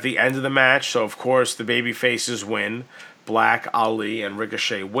happened at the end of the match. So, of course, the baby faces win. Black, Ali, and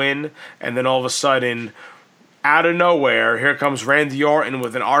Ricochet win. And then all of a sudden, out of nowhere, here comes Randy Orton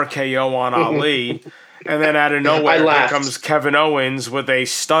with an RKO on Ali. And then out of nowhere, here comes Kevin Owens with a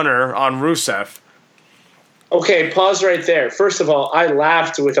stunner on Rusev. Okay, pause right there. First of all, I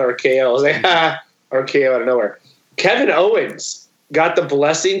laughed with RKO. I was like, RKO out of nowhere. Kevin Owens got the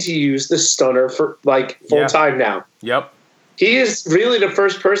blessing to use the stunner for like full time now. Yep. He is really the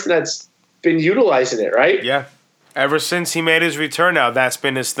first person that's been utilizing it, right? Yeah. Ever since he made his return now, that's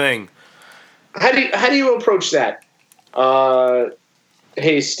been his thing. How do you approach that?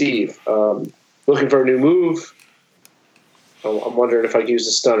 Hey, Steve, looking for a new move? I'm wondering if I can use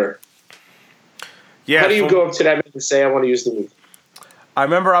the stunner. Yeah. How do you go up to that man and say, I want to use the move? I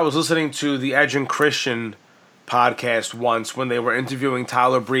remember I was listening to the Edge and Christian podcast once when they were interviewing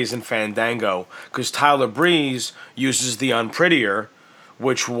Tyler Breeze and Fandango, because Tyler Breeze uses the Unprettier,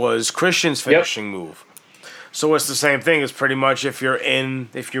 which was Christian's finishing move. So it's the same thing. It's pretty much if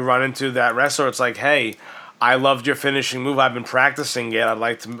you run into that wrestler, it's like, hey, I loved your finishing move. I've been practicing it. I'd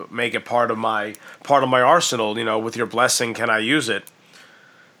like to make it part of my arsenal. You know, with your blessing, can I use it?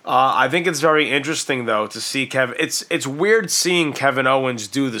 I think it's very interesting though to see Kevin. It's weird seeing Kevin Owens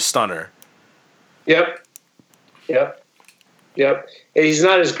do the stunner. Yep. And he's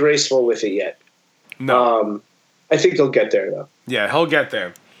not as graceful with it yet. No. I think he'll get there, though. Yeah, he'll get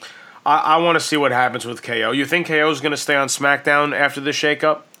there. I want to see what happens with KO. You think KO is going to stay on SmackDown after the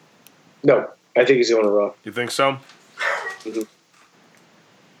shakeup? No. I think he's going to Raw. You think so? Mm-hmm.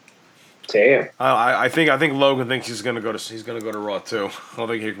 Damn. I think Logan thinks he's going to go to Raw, too. I don't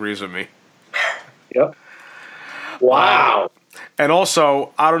think he agrees with me. Yep. Wow. And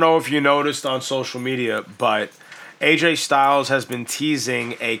also, I don't know if you noticed on social media, but AJ Styles has been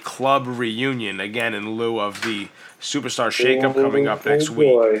teasing a club reunion, again, in lieu of the Superstar Shakeup coming up next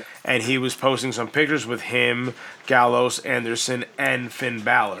week. And he was posting some pictures with him, Gallows, Anderson, and Finn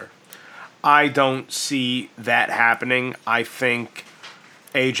Balor. I don't see that happening. I think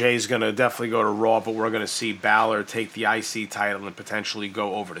AJ's going to definitely go to Raw, but we're going to see Balor take the IC title and potentially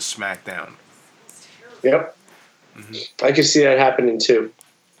go over to SmackDown. Yep. Mm-hmm. I can see that happening too.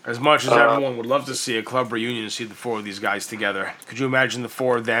 As much as everyone would love to see a club reunion and see the four of these guys together, could you imagine the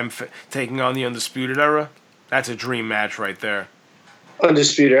four of them taking on the Undisputed Era? That's a dream match right there.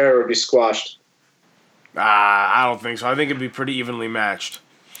 Undisputed Era would be squashed. I don't think so. I think it'd be pretty evenly matched.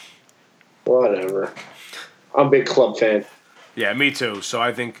 Whatever. I'm a big club fan. Yeah, me too. So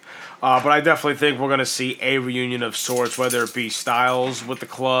I think, but I definitely think we're going to see a reunion of sorts, whether it be Styles with the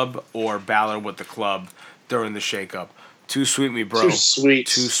club or Balor with the club during the shakeup. Too sweet me, bro. Too sweet.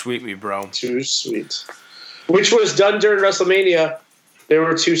 Too sweet me, bro. Too sweet. Which was done during WrestleMania. There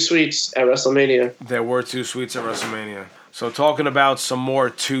were 2 sweets at WrestleMania. There were 2 sweets at WrestleMania. So talking about some more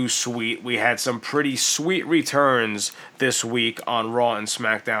too sweet, we had some pretty sweet returns this week on Raw and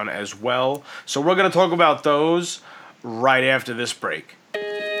SmackDown as well. So we're going to talk about those right after this break.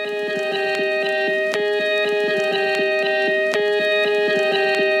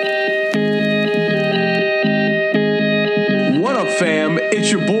 What up, fam?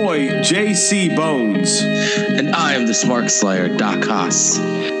 It's your boy, JC Bones. And I am the Smark Slayer, Doc Haas.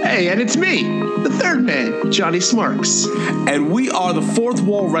 Hey, and it's me, the third man, Johnny Smarks. And we are the Fourth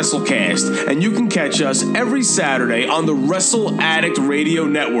Wall WrestleCast, and you can catch us every Saturday on the Wrestle Addict Radio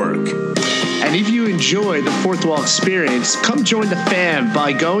Network. And if you enjoy the Fourth Wall experience, come join the fam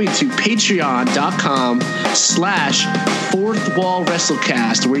by going to patreon.com/Fourth Wall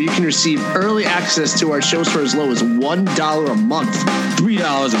WrestleCast, where you can receive early access to our shows for as low as $1 a month.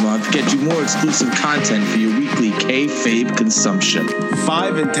 $3 a month get you more exclusive content for your weekly kayfabe consumption.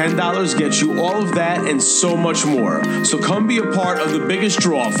 $5 and $10 get you all of that and so much more. So come be a part of the biggest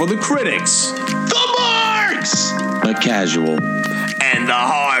draw for the critics, the marks, the casual, and the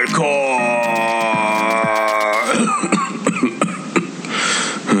hardcore.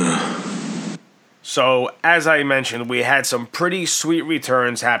 So, as I mentioned, we had some pretty sweet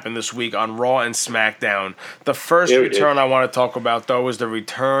returns happen this week on Raw and SmackDown. The first return I want to talk about, though, is the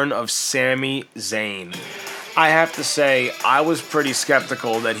return of Sami Zayn. I have to say, I was pretty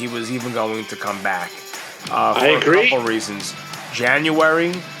skeptical that he was even going to come back. I agree. A couple reasons.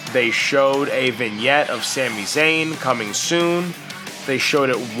 January, they showed a vignette of Sami Zayn coming soon. They showed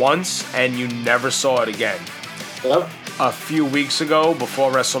it once, and you never saw it again. Yep. A few weeks ago,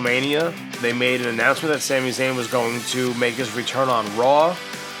 before WrestleMania, they made an announcement that Sami Zayn was going to make his return on Raw.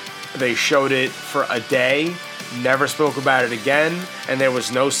 They showed it for a day, never spoke about it again, and there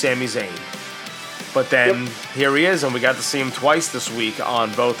was no Sami Zayn. But then here he is, and we got to see him twice this week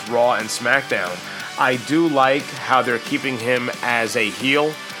on both Raw and SmackDown. I do like how they're keeping him as a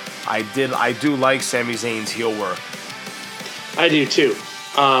heel. I do like Sami Zayn's heel work. I do too.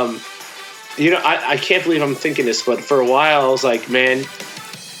 I can't believe I'm thinking this, but for a while I was like, man,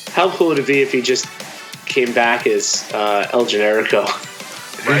 how cool would it be if he just came back as El Generico?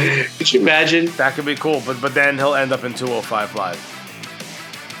 Right? Could you imagine? That could be cool, but then he'll end up in 205 Live.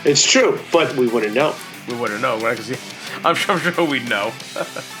 It's true, but we wouldn't know. We wouldn't know, right? I'm sure we'd know.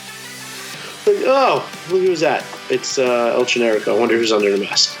 Oh, look who's that? It's El Generico. I wonder who's under the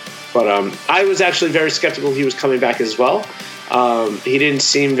mask. But I was actually very skeptical he was coming back as well. He didn't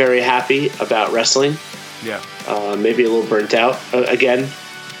seem very happy about wrestling. Yeah. Maybe a little burnt out. Again,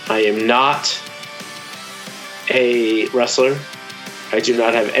 I am not a wrestler. I do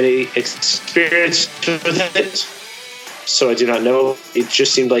not have any experience with it. So I do not know. It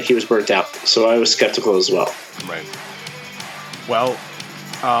just seemed like he was burnt out. So I was skeptical as well. Right. Well,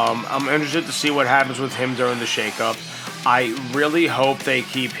 I'm interested to see what happens with him during the shakeup. I really hope they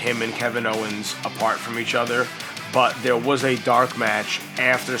keep him and Kevin Owens apart from each other. But there was a dark match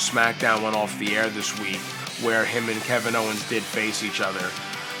after SmackDown went off the air this week where him and Kevin Owens did face each other.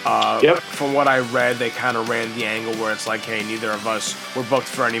 From what I read, they kind of ran the angle where it's like, hey, neither of us were booked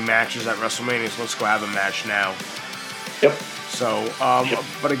for any matches at WrestleMania, so let's go have a match now. Yep. So,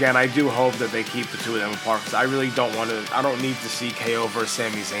 but again, I do hope that they keep the two of them apart because I really don't want to. I don't need to see KO versus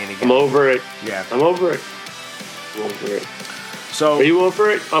Sami Zayn again. I'm over it. Yeah, I'm over it. I'm over it. So, are you over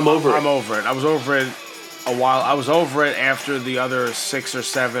it? I'm over it. I'm over it. I was over it a while. I was over it after the other 6 or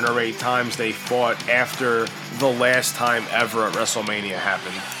 7 or 8 times they fought after the last time ever at WrestleMania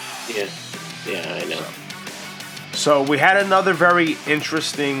happened. Yeah, I know. So we had another very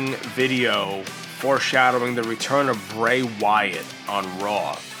interesting video foreshadowing the return of Bray Wyatt on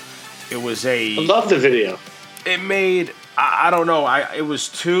Raw. It was I love the video. It made, I don't know, it was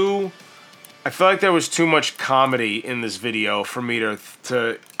too I feel like there was too much comedy in this video for me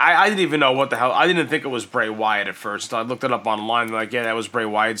to I didn't even know what the hell. I didn't think it was Bray Wyatt at first. I looked it up online and like, yeah, that was Bray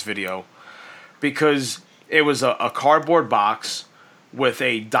Wyatt's video. Because it was a cardboard box with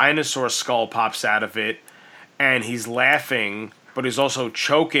a dinosaur skull pops out of it, and he's laughing, but he's also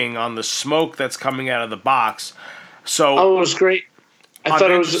choking on the smoke that's coming out of the box. So it was great. I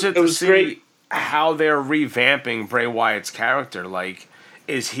thought it was great. How they're revamping Bray Wyatt's character. Like,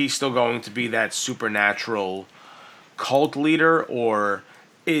 is he still going to be that supernatural cult leader, or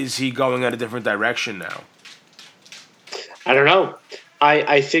is he going in a different direction now? I don't know.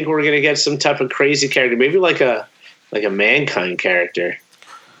 I think we're gonna get some type of crazy character, maybe like a Mankind character.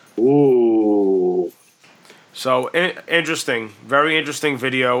 Ooh. So interesting, very interesting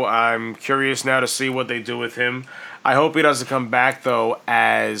video. I'm curious now to see what they do with him. I hope he doesn't come back though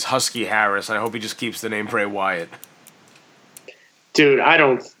as Husky Harris, and I hope he just keeps the name Bray Wyatt. Dude, I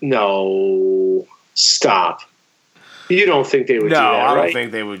don't know. Stop. You don't think they would do that, right? No, I don't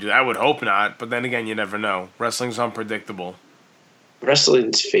think they would do that. I would hope not, but then again, you never know. Wrestling's unpredictable.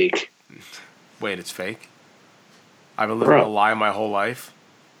 Wrestling's fake. Wait, it's fake? I've been living a lie my whole life?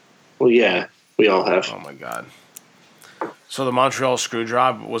 Well, yeah, we all have. Oh, my God. So the Montreal screw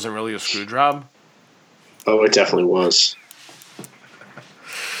job wasn't really a screw job? Oh, it definitely was.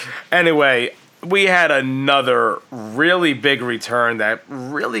 Anyway, we had another really big return that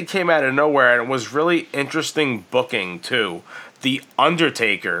really came out of nowhere, and it was really interesting booking, too. The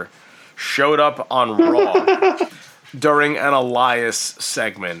Undertaker showed up on Raw during an Elias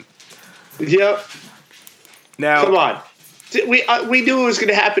segment. Yep. Now, come on. We knew it was going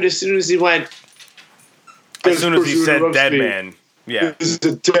to happen as soon as he went. As soon as he said dead man. Yeah. This is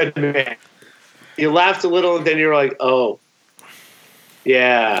a dead man. You laughed a little, and then you're like, oh.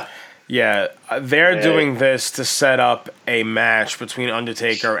 Yeah. Yeah, they're doing this to set up a match between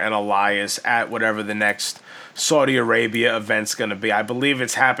Undertaker and Elias at whatever the next Saudi Arabia event's going to be. I believe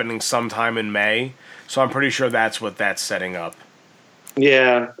it's happening sometime in May, so I'm pretty sure that's what that's setting up.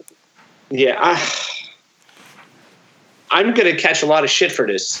 Yeah. Yeah. I'm going to catch a lot of shit for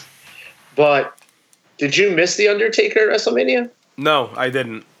this, but did you miss The Undertaker at WrestleMania? No, I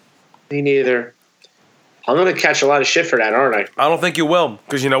didn't. Me neither. I'm going to catch a lot of shit for that, aren't I? I don't think you will,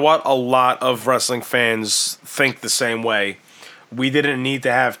 because you know what? A lot of wrestling fans think the same way. We didn't need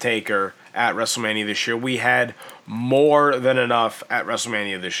to have Taker at WrestleMania this year. We had more than enough at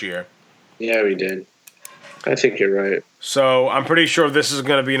WrestleMania this year. Yeah, we did. I think you're right. So I'm pretty sure this is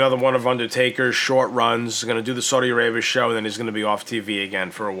going to be another one of Undertaker's short runs. He's going to do the Saudi Arabia show, and then he's going to be off TV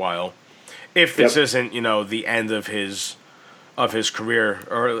again for a while. If this isn't, the end of his career,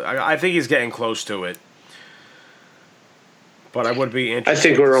 or I think he's getting close to it. But I would be interested. I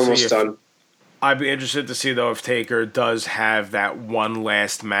think we're almost done. I'd be interested to see, though, if Taker does have that one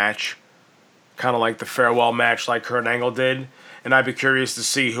last match, kind of like the farewell match like Kurt Angle did. And I'd be curious to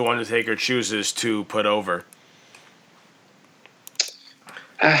see who Undertaker chooses to put over.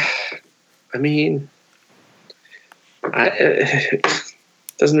 It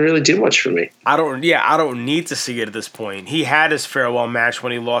doesn't really do much for me. I don't need to see it at this point. He had his farewell match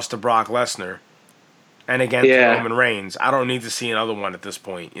when he lost to Brock Lesnar. And against Roman Reigns. I don't need to see another one at this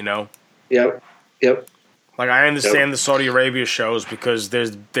point, Yep. Like, I understand the Saudi Arabia shows because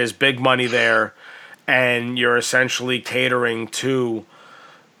there's big money there, and you're essentially catering to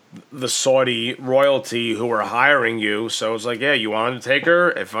the Saudi royalty who are hiring you. So it's like, yeah, you want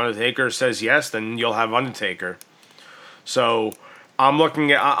Undertaker? If Undertaker says yes, then you'll have Undertaker. So I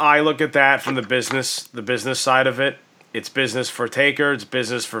look at that from the business side of it. It's business for Taker. It's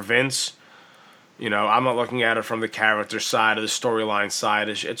business for Vince. I'm not looking at it from the character side or the storyline side.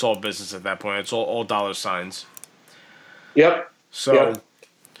 It's all business at that point. It's all dollar signs. Yep. So,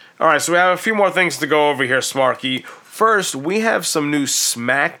 all right. So we have a few more things to go over here, Smarky. First, we have some new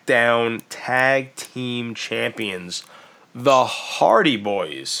SmackDown Tag Team Champions, the Hardy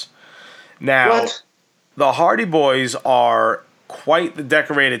Boys. Now, the Hardy Boys are quite the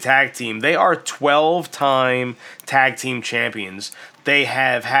decorated tag team. They are 12-time tag team champions. They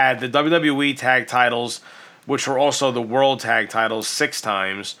have had the WWE tag titles, which were also the World Tag titles, 6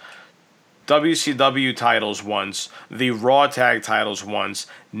 times. WCW titles once. The Raw tag titles once.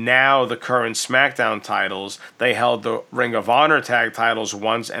 Now the current SmackDown titles. They held the Ring of Honor tag titles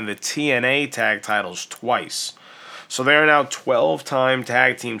once and the TNA tag titles twice. So they are now 12-time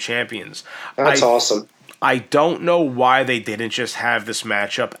tag team champions. That's awesome. I don't know why they didn't just have this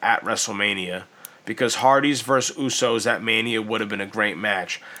matchup at WrestleMania, because Hardys versus Usos at Mania would have been a great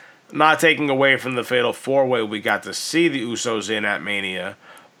match. Not taking away from the Fatal 4-Way we got to see the Usos in at Mania,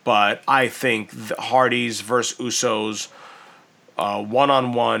 but I think the Hardys versus Usos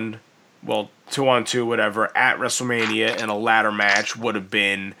one-on-one 2-on-2, whatever, at WrestleMania in a ladder match would have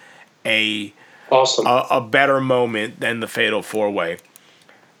been awesome, a better moment than the Fatal 4-Way.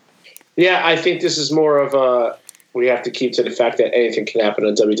 Yeah, I think this is more of a we have to keep to the fact that anything can happen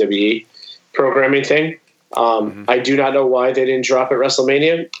on WWE programming thing. I do not know why they didn't drop at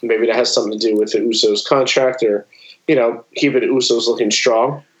WrestleMania. Maybe that has something to do with the Usos contract or, keeping the Usos looking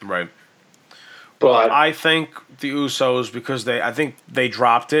strong. Right. But I think the Usos, because I think they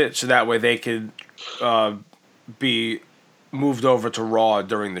dropped it so that way they could be moved over to Raw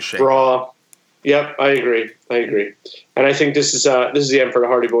during the shake. Raw. Yep, I agree. And I think this is the end for the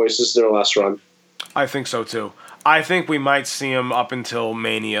Hardy Boys. This is their last run. I think so too. I think we might see them up until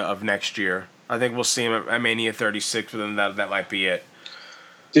Mania of next year. I think we'll see them at Mania 36, but then that might be it.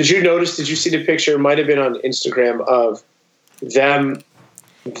 Did you see the picture? It might have been on Instagram of them.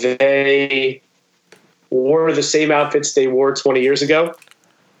 They wore the same outfits they wore 20 years ago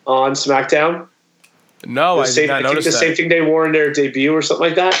on SmackDown. No, I did not notice the same thing they wore in their debut or something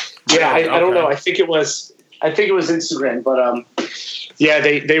like that. Yeah, I don't know. I think it was Instagram, but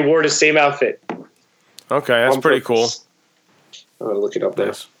they wore the same outfit. Okay, that's pretty cool. I'm gonna look it up there.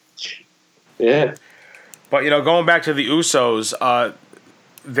 Nice. Yeah, but going back to the Usos,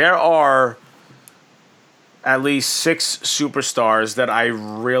 there are at least 6 superstars that I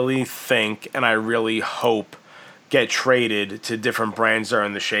really think and I really hope get traded to different brands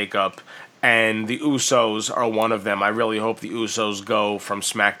during the shakeup. And the Usos are one of them. I really hope the Usos go from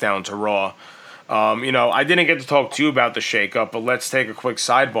SmackDown to Raw. I didn't get to talk to you about the shakeup, but let's take a quick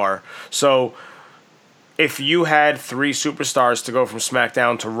sidebar. So, if you had 3 superstars to go from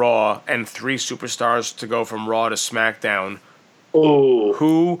SmackDown to Raw and 3 superstars to go from Raw to SmackDown,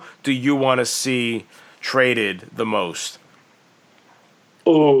 who do you want to see traded the most?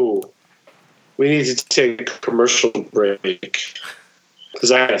 We need to take a commercial break.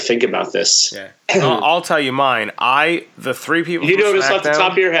 Because I got to think about this. Yeah, I'll tell you mine. The 3 people. You know this off the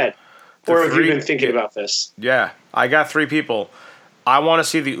top of your head, or have you been thinking about this? Yeah, I got 3 people. I want to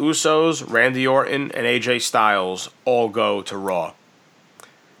see the Usos, Randy Orton, and AJ Styles all go to Raw,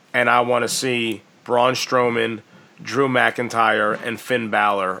 and I want to see Braun Strowman, Drew McIntyre, and Finn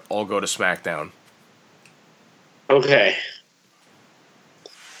Balor all go to SmackDown. Okay,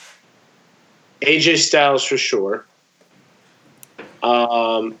 AJ Styles for sure.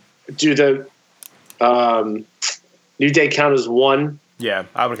 Do the New Day count as 1? Yeah,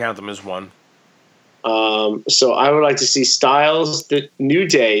 I would count them as 1. So I would like to see Styles, the New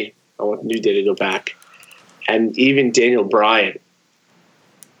Day. I want New Day to go back, and even Daniel Bryan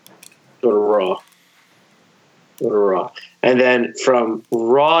go to Raw. And then from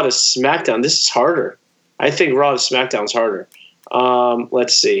Raw to SmackDown, this is harder. I think Raw to SmackDown is harder.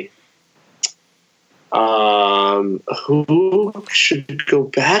 Let's see. Who should go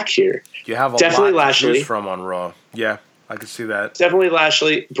back here? You have definitely lot Lashley to choose from on Raw. Yeah, I can see that. Definitely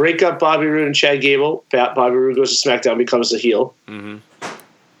Lashley. Break up Bobby Roode and Chad Gable. Bobby Roode goes to SmackDown, becomes a heel,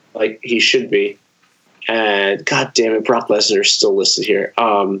 like he should be. And God damn it, Brock Lesnar is still listed here.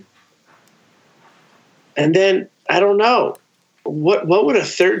 And then I don't know what would a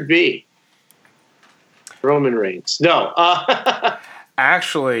third be. Roman Reigns. No.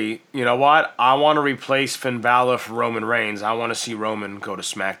 Actually, you know what? I want to replace Finn Balor for Roman Reigns. I want to see Roman go to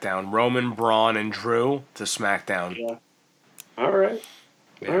SmackDown. Roman, Braun, and Drew to SmackDown. Yeah. All right.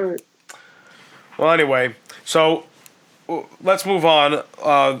 Yeah. All right. Well, anyway, so let's move on.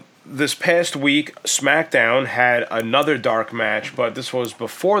 This past week, SmackDown had another dark match, but this was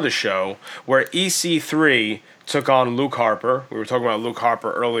before the show, where EC3 took on Luke Harper. We were talking about Luke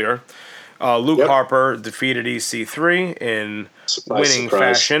Harper earlier. Luke Harper defeated EC3 in winning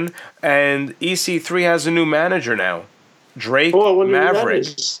fashion, and EC3 has a new manager now, Drake Maverick.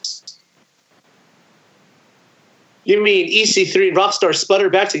 You mean EC3 and Rockstar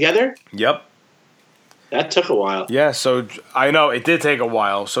Sputter back together? Yep. That took a while. Yeah, so I know it did take a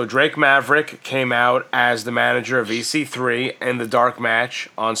while. So Drake Maverick came out as the manager of EC3 in the dark match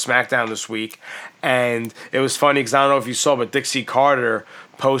on SmackDown this week, and it was funny because I don't know if you saw, but Dixie Carter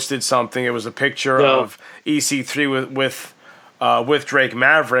posted something. It was a picture of EC3 with Drake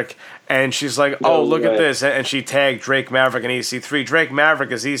Maverick, and she's like, "Oh, look at this!" And she tagged Drake Maverick and EC3. Drake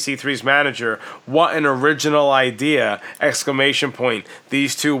Maverick is EC3's manager. What an original idea! Exclamation point!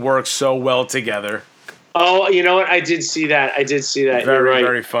 These two work so well together. Oh, you know what? I did see that. Very, You're right.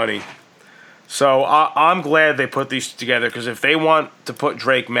 very funny. So I'm glad they put these together, because if they want to put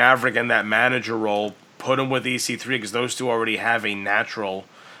Drake Maverick in that manager role, put him with EC3, because those two already have a natural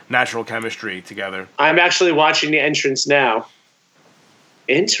chemistry together. I'm actually watching the entrance now.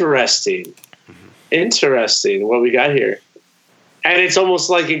 Interesting. Interesting. What we got here? And it's almost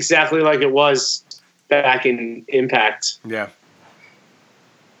like exactly like it was back in Impact. Yeah.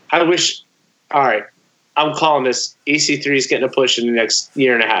 I wish. All right, I'm calling this. EC3 is getting a push in the next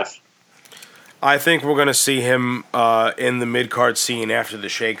year and a half. I think we're going to see him in the mid-card scene after the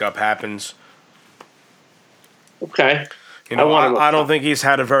shakeup happens. Okay. You know, I don't think he's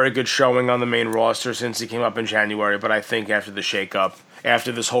had a very good showing on the main roster since he came up in January, but I think after the shakeup,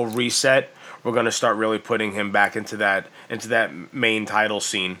 after this whole reset, we're going to start really putting him back into that main title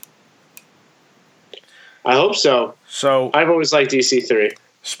scene. I hope so. So I've always liked EC3.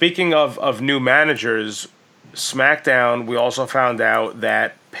 Speaking of new managers, SmackDown, we also found out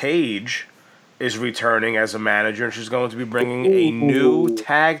that Paige is returning as a manager, and she's going to be bringing a new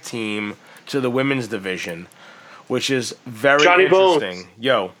tag team to the women's division, which is very interesting.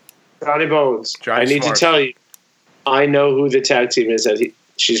 Johnny Bones. Johnny I need Smart. to tell you, I know who the tag team is that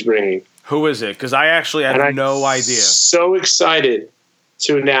she's bringing. Who is it? Because I actually have no idea. So excited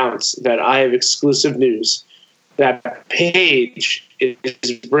to announce that I have exclusive news that Paige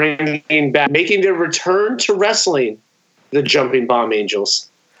is bringing back, making their return to wrestling, the Jumping Bomb Angels.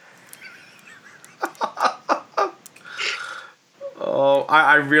 Oh,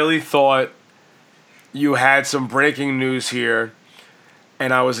 I really thought you had some breaking news here,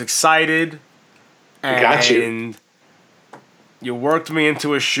 and I was excited. And Got you. You worked me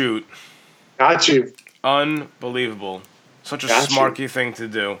into a shoot. Got you. Unbelievable. Such a Got smarky thing to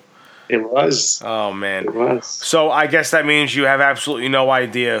do. It was. Oh, man. It was. So I guess that means you have absolutely no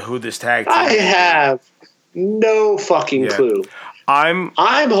idea who this tag team is. I have no fucking clue. I'm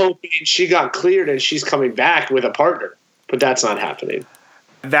hoping she got cleared and she's coming back with a partner, but that's not happening.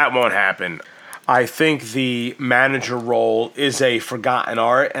 That won't happen. I think the manager role is a forgotten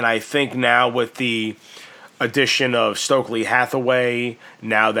art, and I think now with the addition of Stokely Hathaway,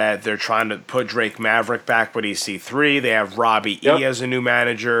 now that they're trying to put Drake Maverick back with EC3, they have Robbie E as a new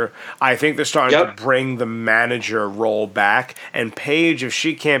manager. I think they're starting to bring the manager role back. And Paige, if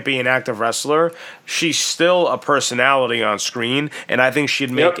she can't be an active wrestler, she's still a personality on screen, and I think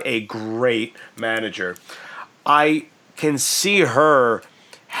she'd make a great manager. I can see her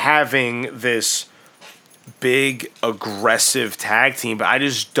having this big, aggressive tag team, but I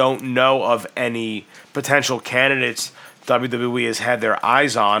just don't know of any potential candidates WWE has had their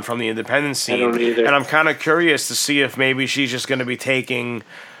eyes on from the independent scene. I don't either. And I'm kind of curious to see if maybe she's just going to be taking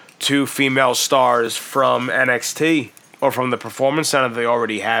two female stars from NXT or from the Performance Center they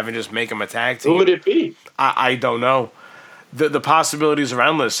already have and just make them a tag team. Who would it be? I don't know. The possibilities are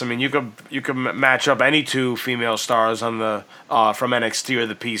endless. I mean, you could match up any two female stars on the from NXT or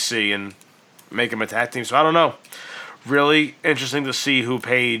the PC and make them a tag team. So I don't know. Really interesting to see who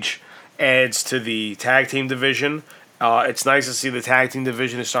Paige adds to the tag team division. It's nice to see the tag team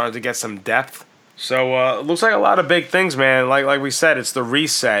division is starting to get some depth. So it looks like a lot of big things, man. Like we said, it's the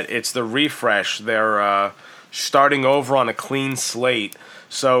reset, it's the refresh. They're starting over on a clean slate.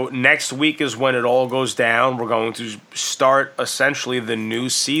 So next week is when it all goes down. We're going to start essentially the new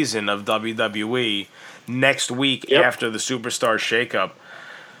season of WWE next week after the Superstar shakeup.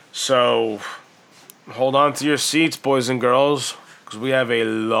 So hold on to your seats, boys and girls, because we have a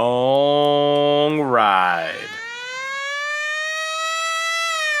long ride. Did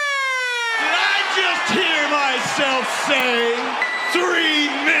I just hear myself say 3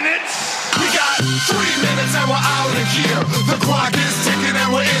 minutes? We got 3 minutes and we're out of here. The clock is ticking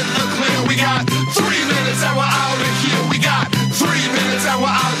and we're in the clear. We got 3 minutes and we're out of here. We got 3 minutes and we're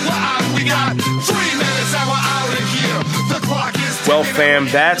out. We got 3 minutes and we're out of here. The clock is ticking. Well, fam,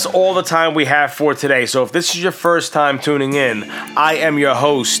 that's all the time we have for today. So if this is your first time tuning in, I am your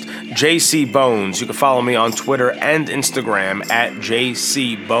host, JC Bones. You can follow me on Twitter and Instagram at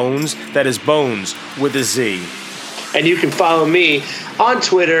JC Bones. That is Bones with a Z. And you can follow me on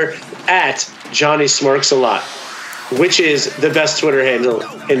Twitter at Johnny Smirks a Lot, which is the best Twitter handle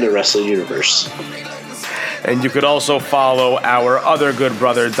in the wrestling universe. And you could also follow our other good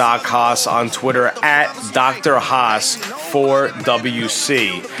brother, Doc Haas, on Twitter at Dr. Haas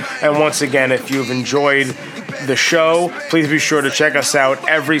 4WC. And once again, if you've enjoyed the show, please be sure to check us out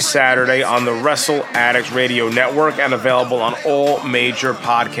every Saturday on the Wrestle Addict Radio Network and available on all major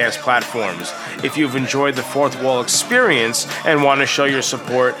podcast platforms. If you've enjoyed the Fourth Wall experience and want to show your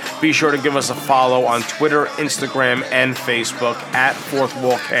support, be sure to give us a follow on Twitter, Instagram, and Facebook at Fourth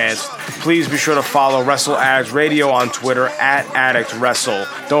Wall Cast. Please be sure to follow Wrestle Addict Radio on Twitter at Addict Wrestle.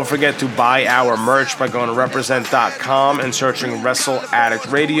 Don't forget to buy our merch by going to represent.com and searching Wrestle Addict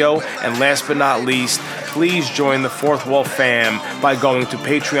Radio. And last but not least, please join the Fourth Wall fam by going to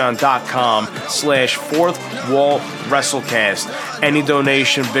patreon.com/Fourth Wall WrestleCast. Any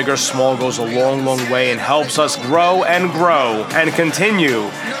donation, big or small, goes a long, long way and helps us grow and continue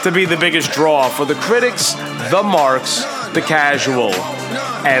to be the biggest draw for the critics, the marks, the casual,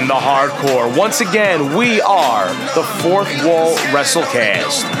 and the hardcore. Once again, we are the Fourth Wall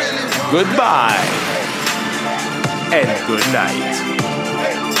WrestleCast. Goodbye and good night.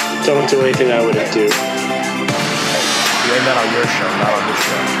 Don't do anything I wouldn't do. You ain't that on your show, not on this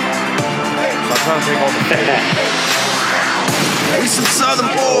show. So I'm trying to take all the We some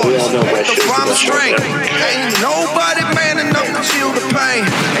Southern boys with the promise strength. Ain't nobody man enough to feel the pain.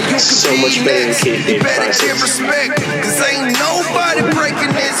 And you can so be much better next. than You better give respect. Cause ain't nobody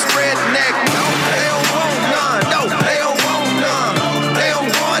breaking this redneck. No, they don't want none. No, they don't want none. They don't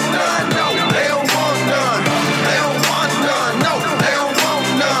want none. No, they don't want none. They don't want none. No, they don't want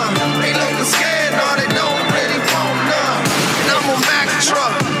none. They looking scared. No, they don't really want none. And I'm a Mack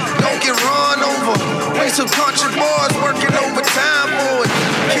truck. Don't get run over. We some country boys working overtime, boys.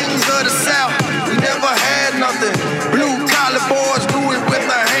 Kings of the South, we never had nothing. Blue collar boys do it with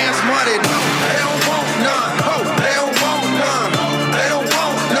their hands muddy. No, they don't want none. Oh, they don't want none. They don't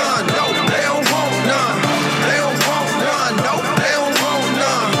want none. No, they don't want none. They don't want none. No, they don't want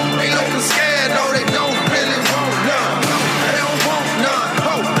none. They looking scared. No, they don't really want none. They don't want none.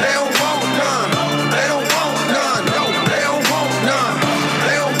 Oh, they don't want none. They don't want none. No, they don't want none.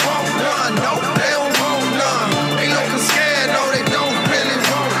 They don't want none. No, they don't want none. They looking scared. No, they don't really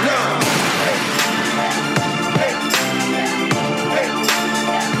want none.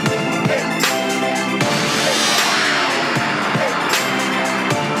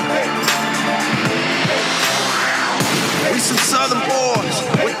 We some Southern boys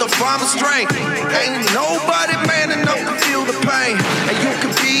with the promise strength. Ain't nobody man enough to feel the pain. And you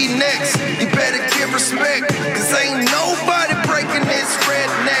can be next. You better give respect. Cause ain't nobody breaking this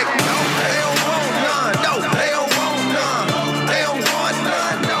redneck.